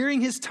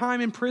 During his time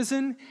in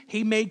prison,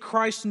 he made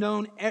Christ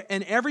known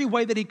in every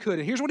way that he could.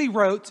 And here's what he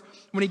wrote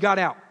when he got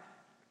out.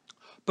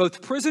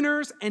 Both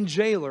prisoners and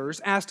jailers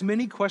asked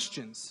many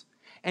questions,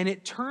 and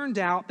it turned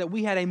out that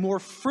we had a more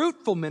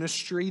fruitful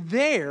ministry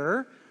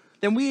there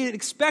than we had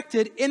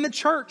expected in the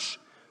church.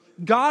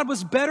 God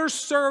was better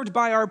served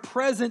by our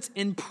presence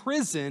in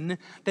prison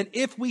than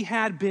if we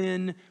had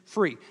been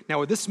free. Now,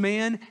 would this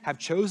man have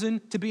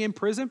chosen to be in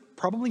prison?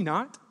 Probably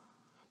not.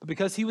 But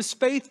because he was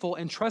faithful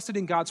and trusted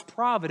in God's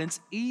providence,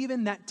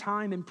 even that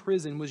time in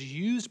prison was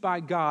used by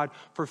God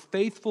for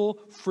faithful,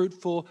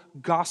 fruitful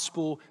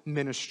gospel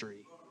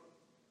ministry.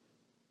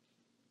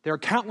 There are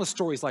countless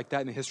stories like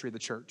that in the history of the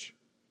church.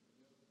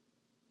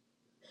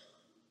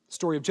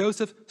 Story of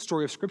Joseph,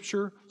 story of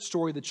Scripture,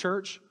 story of the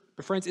church.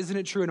 But friends, isn't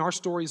it true in our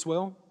story as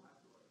well?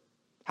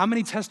 How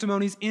many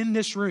testimonies in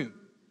this room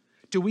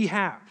do we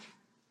have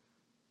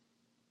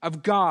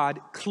of God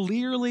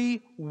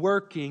clearly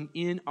working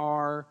in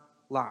our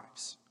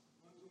lives?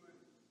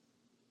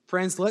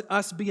 Friends, let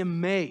us be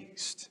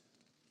amazed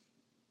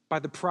by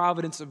the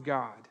providence of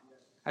God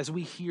as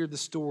we hear the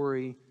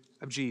story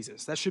of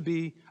Jesus. That should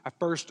be a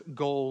first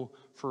goal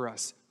for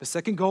us. The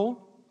second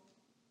goal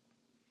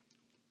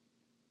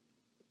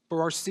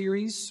for our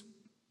series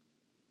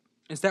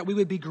is that we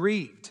would be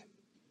grieved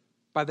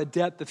by the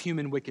depth of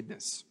human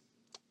wickedness.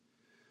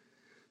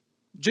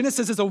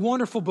 Genesis is a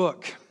wonderful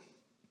book,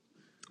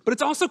 but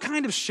it's also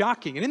kind of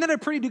shocking. And isn't that a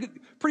pretty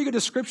good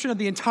description of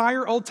the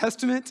entire Old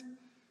Testament?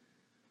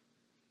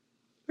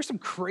 There's some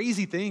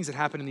crazy things that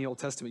happen in the Old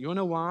Testament. You want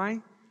to know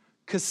why?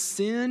 Because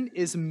sin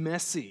is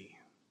messy,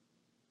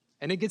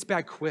 and it gets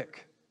bad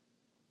quick.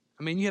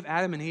 I mean, you have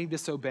Adam and Eve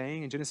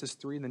disobeying in Genesis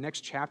 3. In the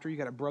next chapter, you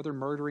got a brother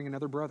murdering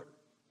another brother.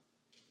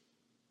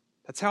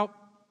 That's how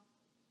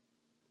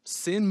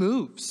sin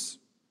moves.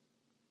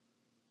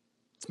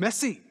 It's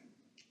messy.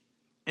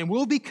 And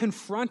we'll be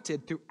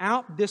confronted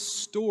throughout this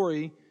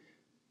story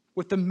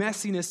with the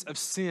messiness of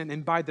sin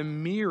and by the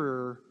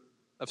mirror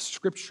of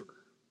Scripture.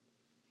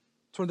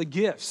 It's one of the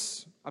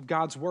gifts of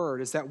God's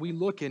Word is that we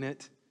look in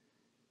it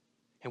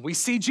and we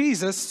see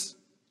Jesus,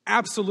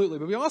 absolutely,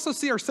 but we also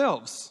see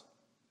ourselves.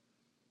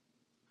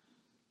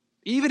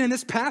 Even in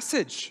this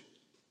passage,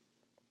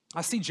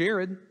 I see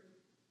Jared.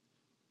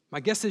 My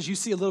guess is you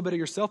see a little bit of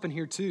yourself in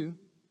here too.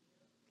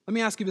 Let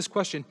me ask you this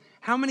question.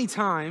 How many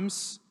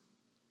times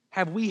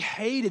have we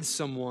hated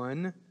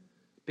someone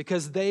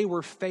because they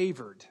were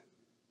favored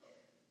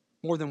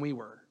more than we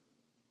were?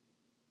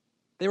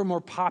 They were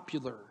more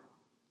popular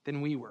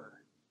than we were.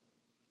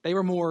 They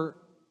were more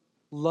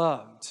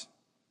loved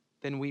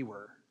than we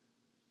were.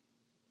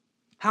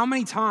 How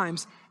many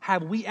times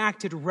have we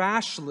acted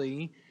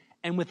rashly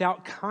and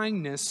without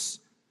kindness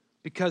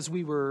because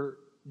we were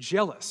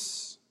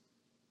jealous?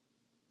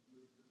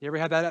 You ever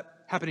had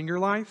that happen in your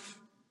life?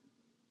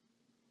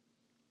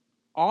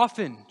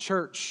 Often,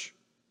 church,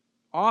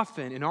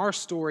 often in our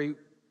story,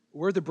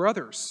 we're the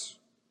brothers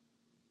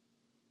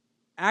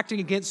acting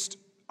against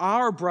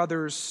our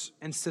brothers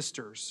and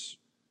sisters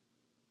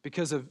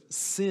because of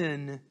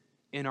sin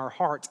in our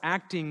hearts,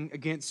 acting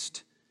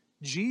against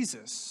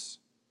Jesus,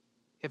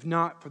 if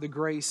not for the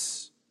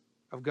grace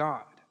of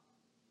God.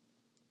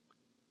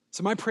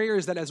 So my prayer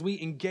is that as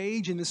we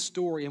engage in this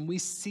story and we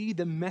see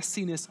the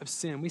messiness of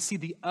sin, we see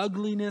the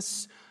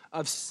ugliness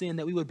of sin,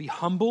 that we would be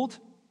humbled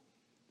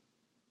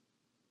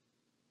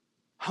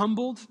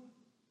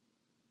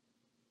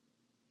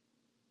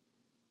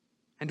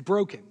and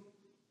broken,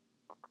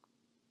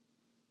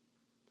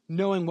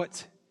 knowing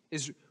what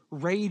is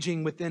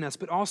raging within us,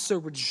 but also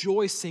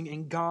rejoicing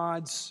in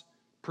God's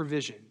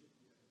provision,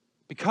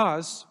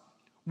 because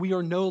we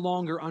are no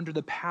longer under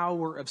the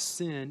power of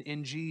sin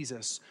in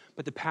Jesus,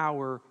 but the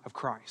power of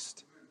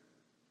Christ.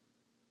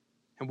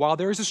 And while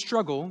there is a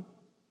struggle,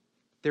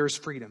 there is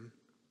freedom.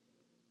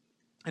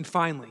 And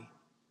finally,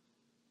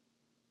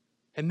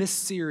 in this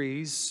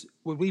series,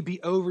 would we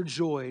be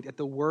overjoyed at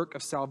the work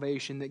of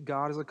salvation that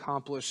God has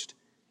accomplished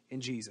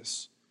in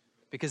Jesus?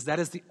 Because that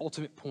is the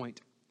ultimate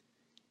point.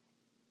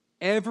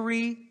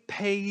 Every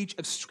page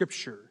of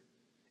Scripture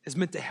is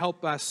meant to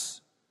help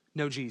us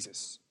know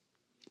Jesus.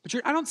 But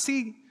I don't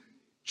see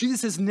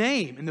Jesus'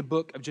 name in the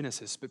book of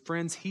Genesis, but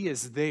friends, he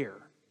is there.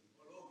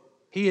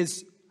 He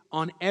is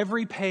on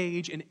every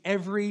page and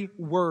every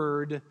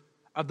word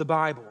of the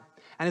Bible.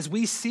 And as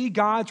we see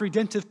God's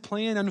redemptive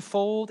plan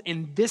unfold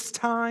in this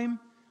time,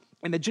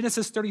 in the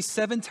Genesis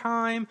 37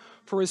 time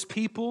for his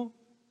people,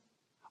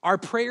 our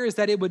prayer is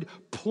that it would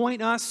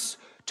point us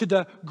to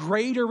the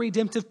greater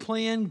redemptive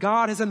plan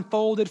God has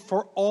unfolded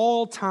for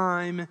all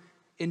time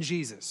in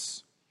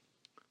Jesus.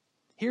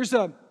 Here's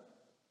an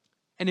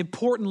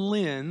important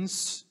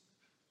lens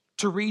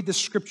to read the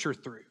scripture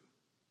through.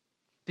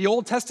 The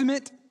Old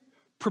Testament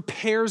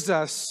prepares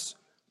us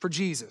for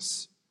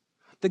Jesus.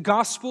 The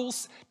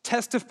Gospels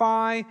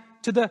testify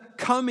to the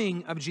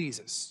coming of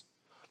Jesus.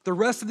 The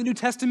rest of the New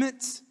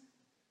Testament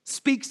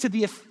speaks to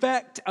the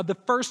effect of the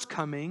first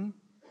coming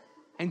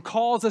and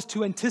calls us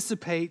to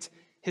anticipate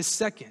his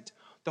second.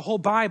 The whole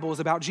Bible is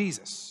about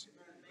Jesus.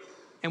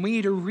 And we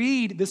need to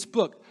read this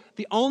book.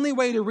 The only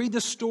way to read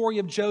the story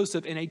of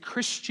Joseph in a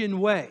Christian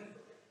way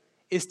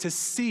is to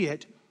see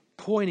it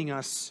pointing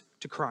us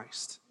to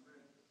Christ.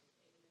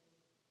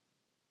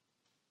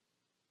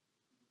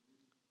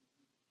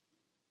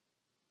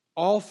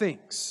 All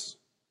things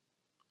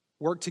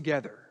work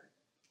together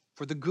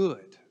for the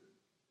good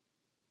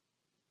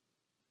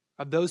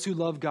of those who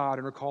love God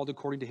and are called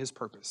according to his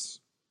purpose.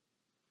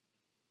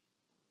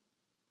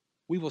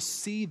 We will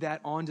see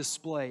that on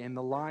display in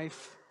the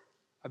life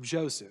of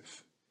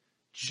Joseph,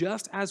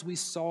 just as we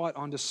saw it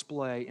on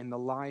display in the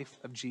life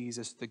of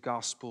Jesus, the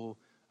Gospel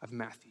of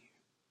Matthew.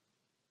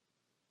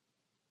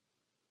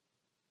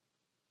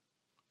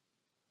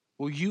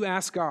 Will you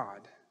ask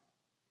God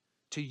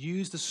to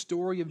use the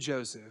story of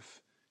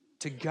Joseph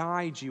to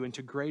guide you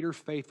into greater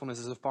faithfulness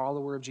as a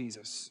follower of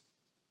Jesus?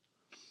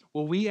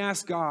 Will we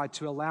ask God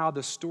to allow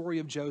the story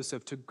of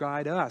Joseph to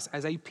guide us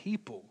as a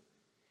people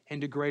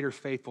into greater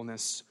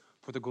faithfulness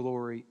for the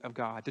glory of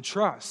God? To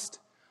trust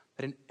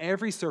that in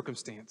every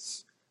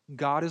circumstance,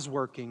 God is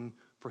working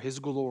for his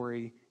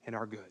glory and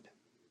our good.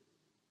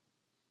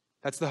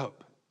 That's the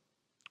hope.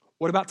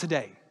 What about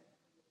today?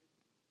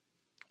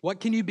 What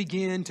can you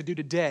begin to do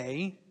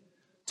today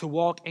to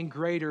walk in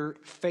greater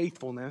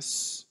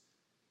faithfulness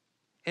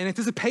in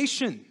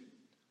anticipation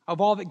of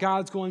all that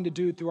God's going to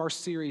do through our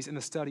series in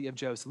the study of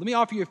Joseph? Let me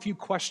offer you a few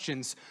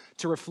questions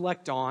to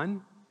reflect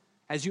on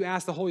as you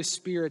ask the Holy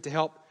Spirit to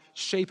help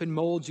shape and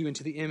mold you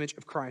into the image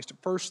of Christ.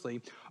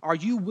 Firstly, are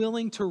you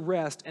willing to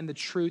rest in the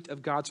truth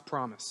of God's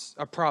promise,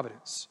 of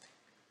providence?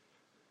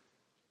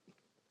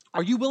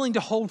 Are you willing to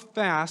hold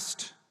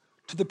fast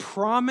to the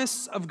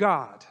promise of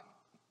God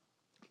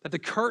that the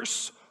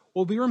curse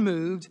will be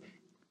removed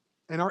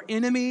and our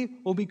enemy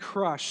will be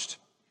crushed,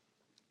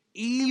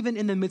 even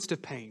in the midst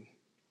of pain,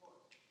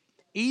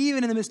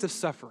 even in the midst of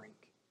suffering,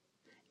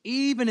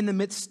 even in the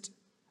midst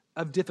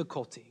of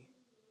difficulty?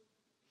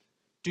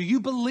 Do you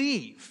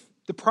believe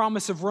the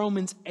promise of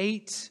Romans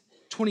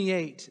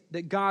 8:28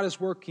 that God is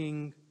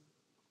working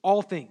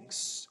all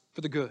things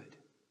for the good,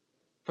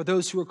 for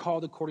those who are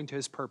called according to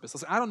his purpose?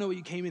 Listen, I don't know what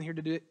you came in here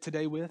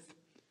today with.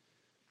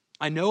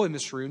 I know in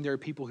this room there are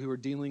people who are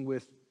dealing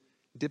with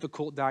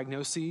difficult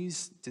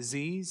diagnoses,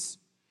 disease.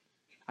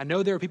 I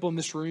know there are people in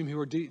this room who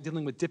are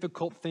dealing with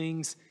difficult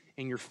things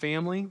in your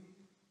family,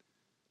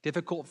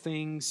 difficult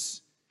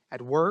things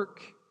at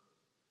work.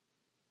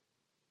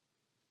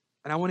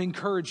 And I want to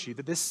encourage you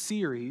that this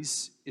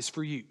series is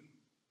for you,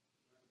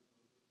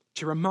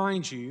 to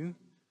remind you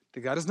that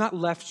God has not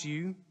left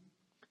you.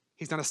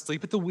 He's not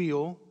asleep at the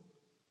wheel.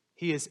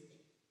 He is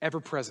ever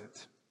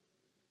present.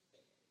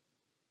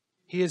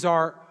 He is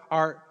our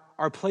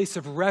place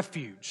of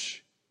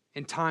refuge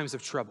in times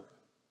of trouble.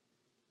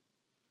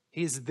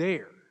 He is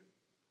there,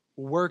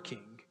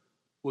 working.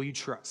 Will you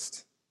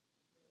trust?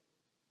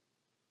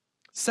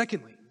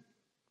 Secondly,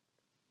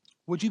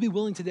 would you be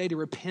willing today to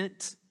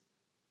repent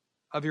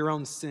of your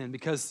own sin?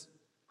 Because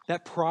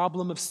that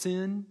problem of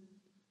sin,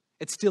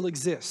 it still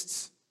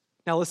exists.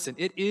 Now listen,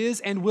 it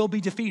is and will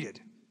be defeated.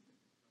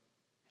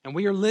 And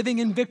we are living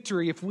in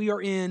victory if we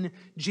are in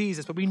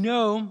Jesus. But we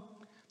know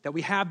that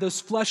we have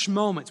those flesh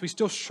moments. We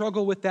still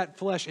struggle with that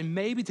flesh. And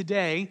maybe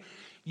today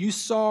you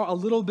saw a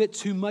little bit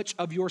too much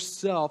of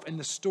yourself in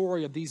the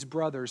story of these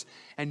brothers,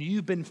 and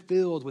you've been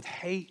filled with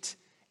hate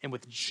and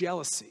with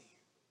jealousy.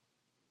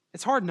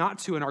 It's hard not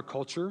to in our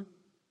culture.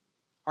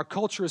 Our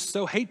culture is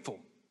so hateful.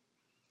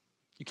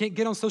 You can't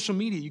get on social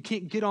media. You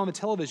can't get on the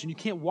television. You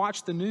can't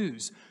watch the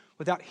news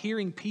without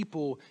hearing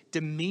people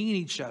demean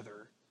each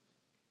other,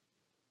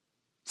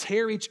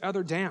 tear each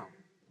other down.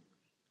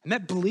 And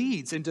that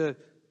bleeds into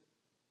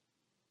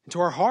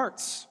our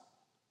hearts.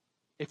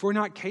 If we're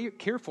not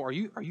careful, are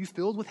you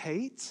filled with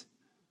hate?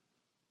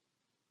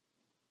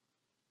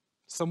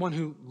 Someone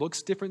who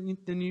looks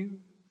different than you?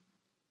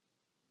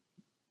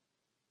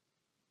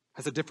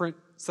 Has a different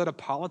set of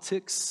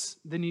politics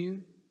than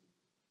you?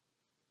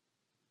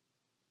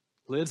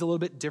 Lives a little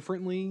bit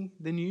differently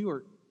than you? Or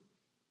are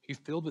you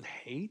filled with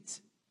hate?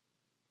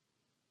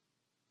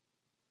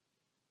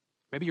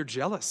 Maybe you're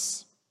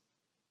jealous.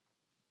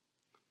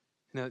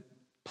 In a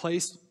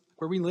place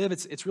where we live,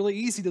 it's really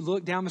easy to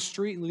look down the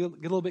street and get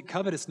a little bit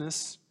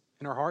covetousness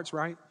in our hearts,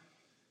 right?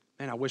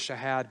 Man, I wish I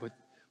had what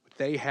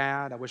they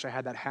had. I wish I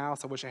had that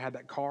house. I wish I had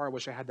that car. I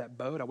wish I had that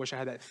boat. I wish I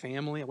had that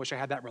family. I wish I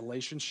had that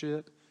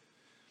relationship.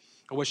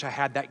 I wish I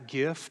had that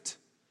gift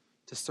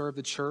to serve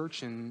the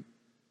church. And,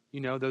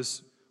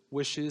 those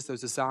wishes,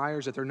 those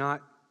desires, that they're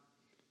not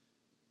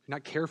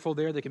careful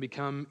there, they can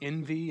become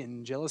envy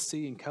and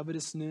jealousy and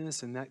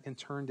covetousness, and that can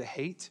turn to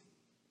hate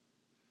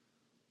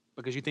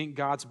because you think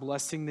God's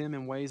blessing them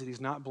in ways that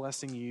he's not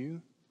blessing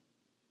you.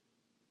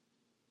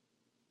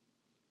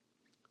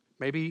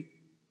 Maybe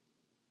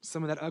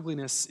some of that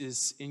ugliness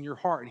is in your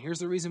heart. And here's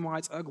the reason why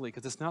it's ugly,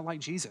 because it's not like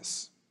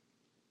Jesus.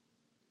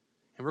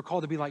 And we're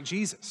called to be like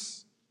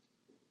Jesus.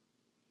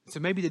 So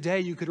maybe today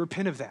you could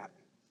repent of that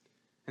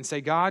and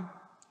say, God,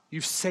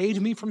 you've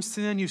saved me from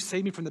sin. You've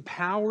saved me from the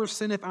power of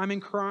sin if I'm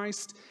in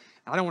Christ.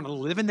 I don't want to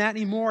live in that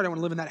anymore. I don't want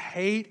to live in that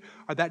hate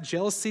or that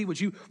jealousy.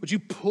 Would you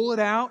pull it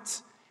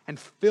out and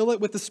fill it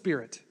with the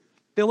Spirit?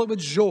 Fill it with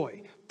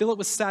joy. Fill it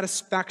with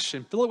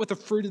satisfaction. Fill it with the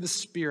fruit of the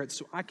Spirit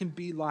so I can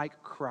be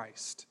like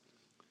Christ.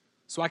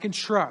 So I can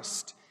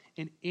trust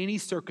in any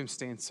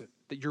circumstance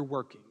that you're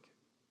working.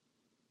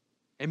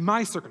 In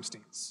my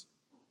circumstance,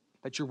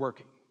 that you're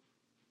working.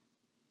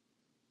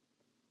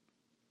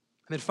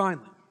 And then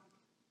finally,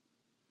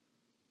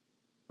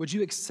 would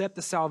you accept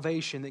the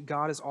salvation that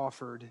God has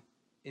offered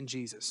in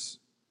Jesus?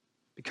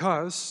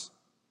 Because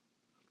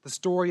the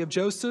story of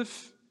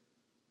Joseph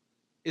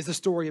is the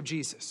story of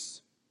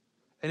Jesus.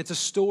 And it's a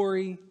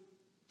story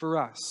for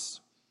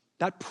us.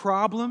 That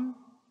problem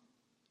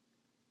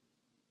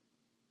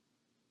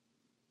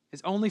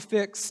is only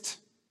fixed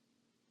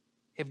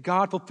if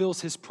God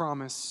fulfills his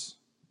promise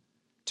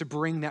to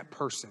bring that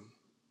person,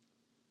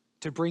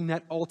 to bring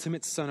that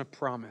ultimate son of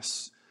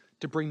promise,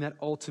 to bring that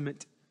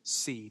ultimate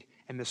seed.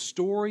 And the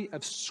story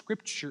of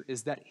Scripture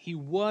is that he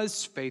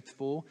was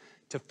faithful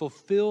to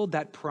fulfill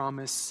that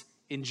promise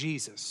in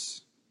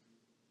Jesus.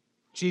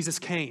 Jesus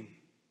came.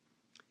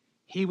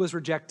 He was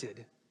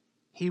rejected.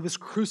 He was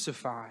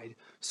crucified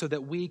so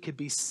that we could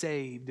be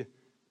saved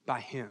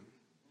by him.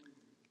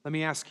 Let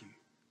me ask you,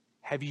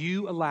 have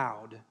you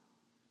allowed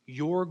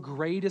your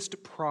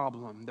greatest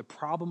problem, the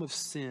problem of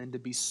sin, to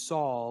be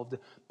solved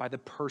by the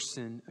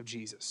person of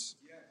Jesus?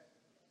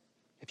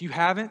 If you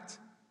haven't,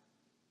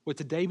 would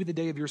today be the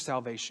day of your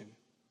salvation,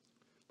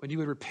 when you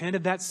would repent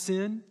of that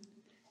sin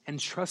and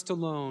trust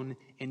alone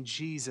in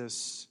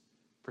Jesus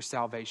for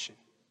salvation?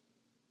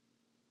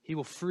 He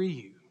will free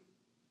you.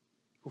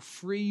 He will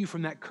free you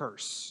from that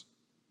curse,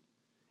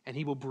 and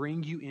he will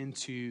bring you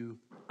into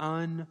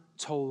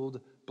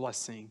untold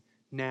blessing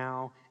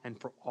now and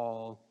for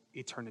all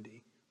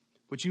eternity.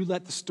 Would you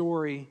let the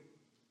story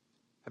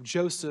of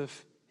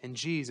Joseph and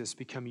Jesus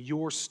become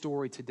your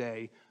story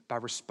today by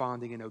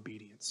responding in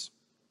obedience?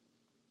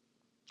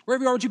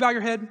 Wherever you are, would you bow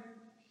your head?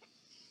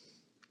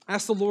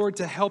 Ask the Lord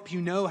to help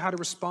you know how to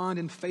respond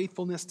in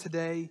faithfulness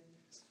today.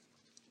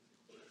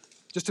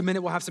 Just a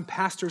minute, we'll have some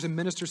pastors and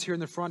ministers here in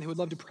the front who would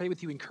love to pray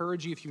with you,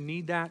 encourage you if you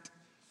need that.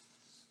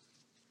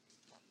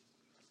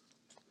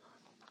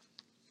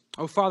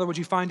 Oh, Father, would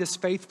you find us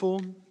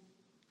faithful?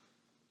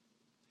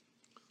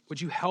 Would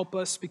you help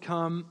us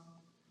become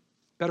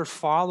better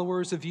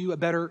followers of you, a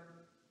better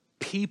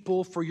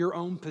people for your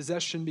own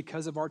possession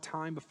because of our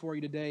time before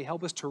you today?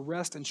 Help us to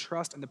rest and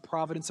trust in the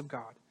providence of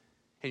God,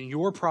 and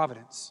your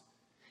providence,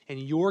 and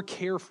your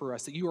care for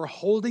us, that you are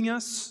holding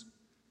us.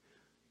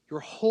 You're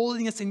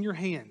holding us in your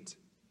hand,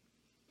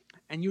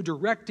 and you're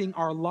directing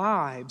our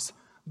lives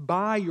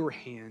by your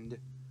hand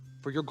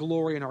for your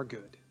glory and our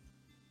good.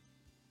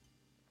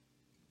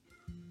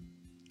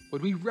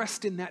 Would we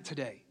rest in that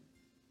today?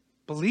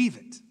 Believe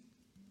it.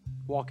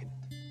 Walk in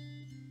it.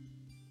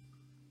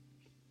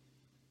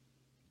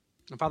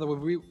 And Father, would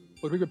we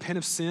repent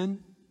of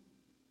sin,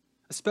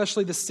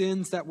 especially the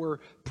sins that were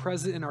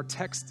present in our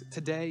text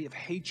today of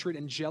hatred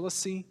and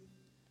jealousy,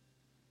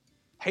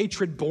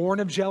 hatred born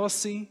of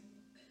jealousy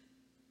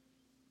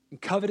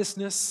and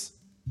covetousness.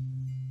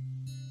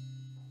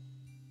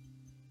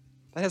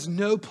 That has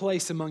no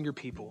place among your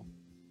people.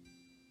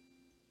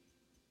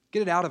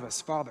 Get it out of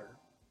us, Father,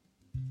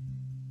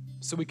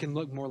 so we can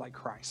look more like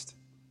Christ.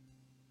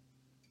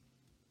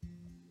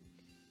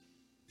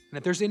 And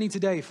if there's any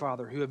today,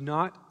 Father, who have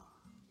not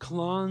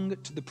clung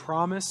to the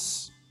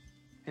promise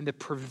and the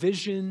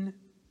provision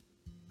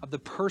of the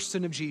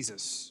person of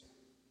Jesus,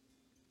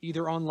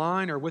 either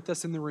online or with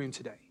us in the room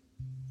today,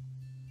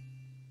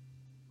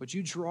 would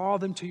you draw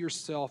them to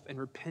yourself in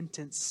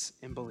repentance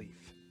and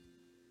belief?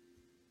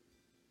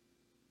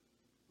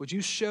 Would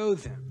you show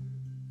them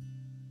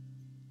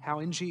how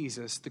in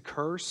Jesus the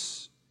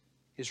curse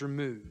is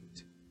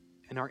removed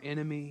and our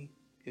enemy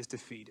is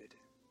defeated,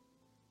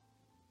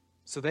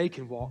 so they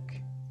can walk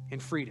in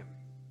freedom,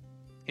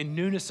 in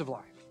newness of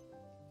life,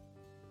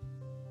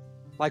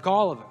 like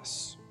all of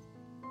us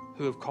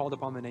who have called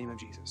upon the name of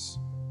Jesus?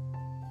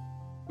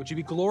 Would you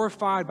be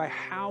glorified by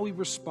how we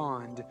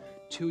respond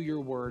to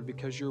your word,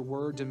 because your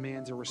word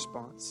demands a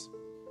response?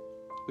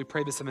 We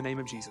pray this in the name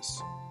of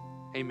Jesus.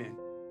 Amen.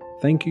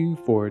 Thank you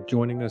for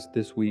joining us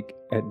this week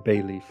at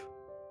Bayleaf.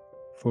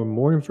 For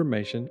more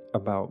information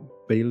about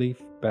Bayleaf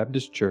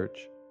Baptist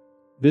Church,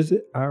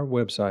 visit our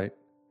website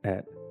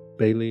at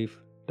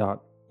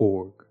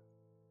bayleaf.org.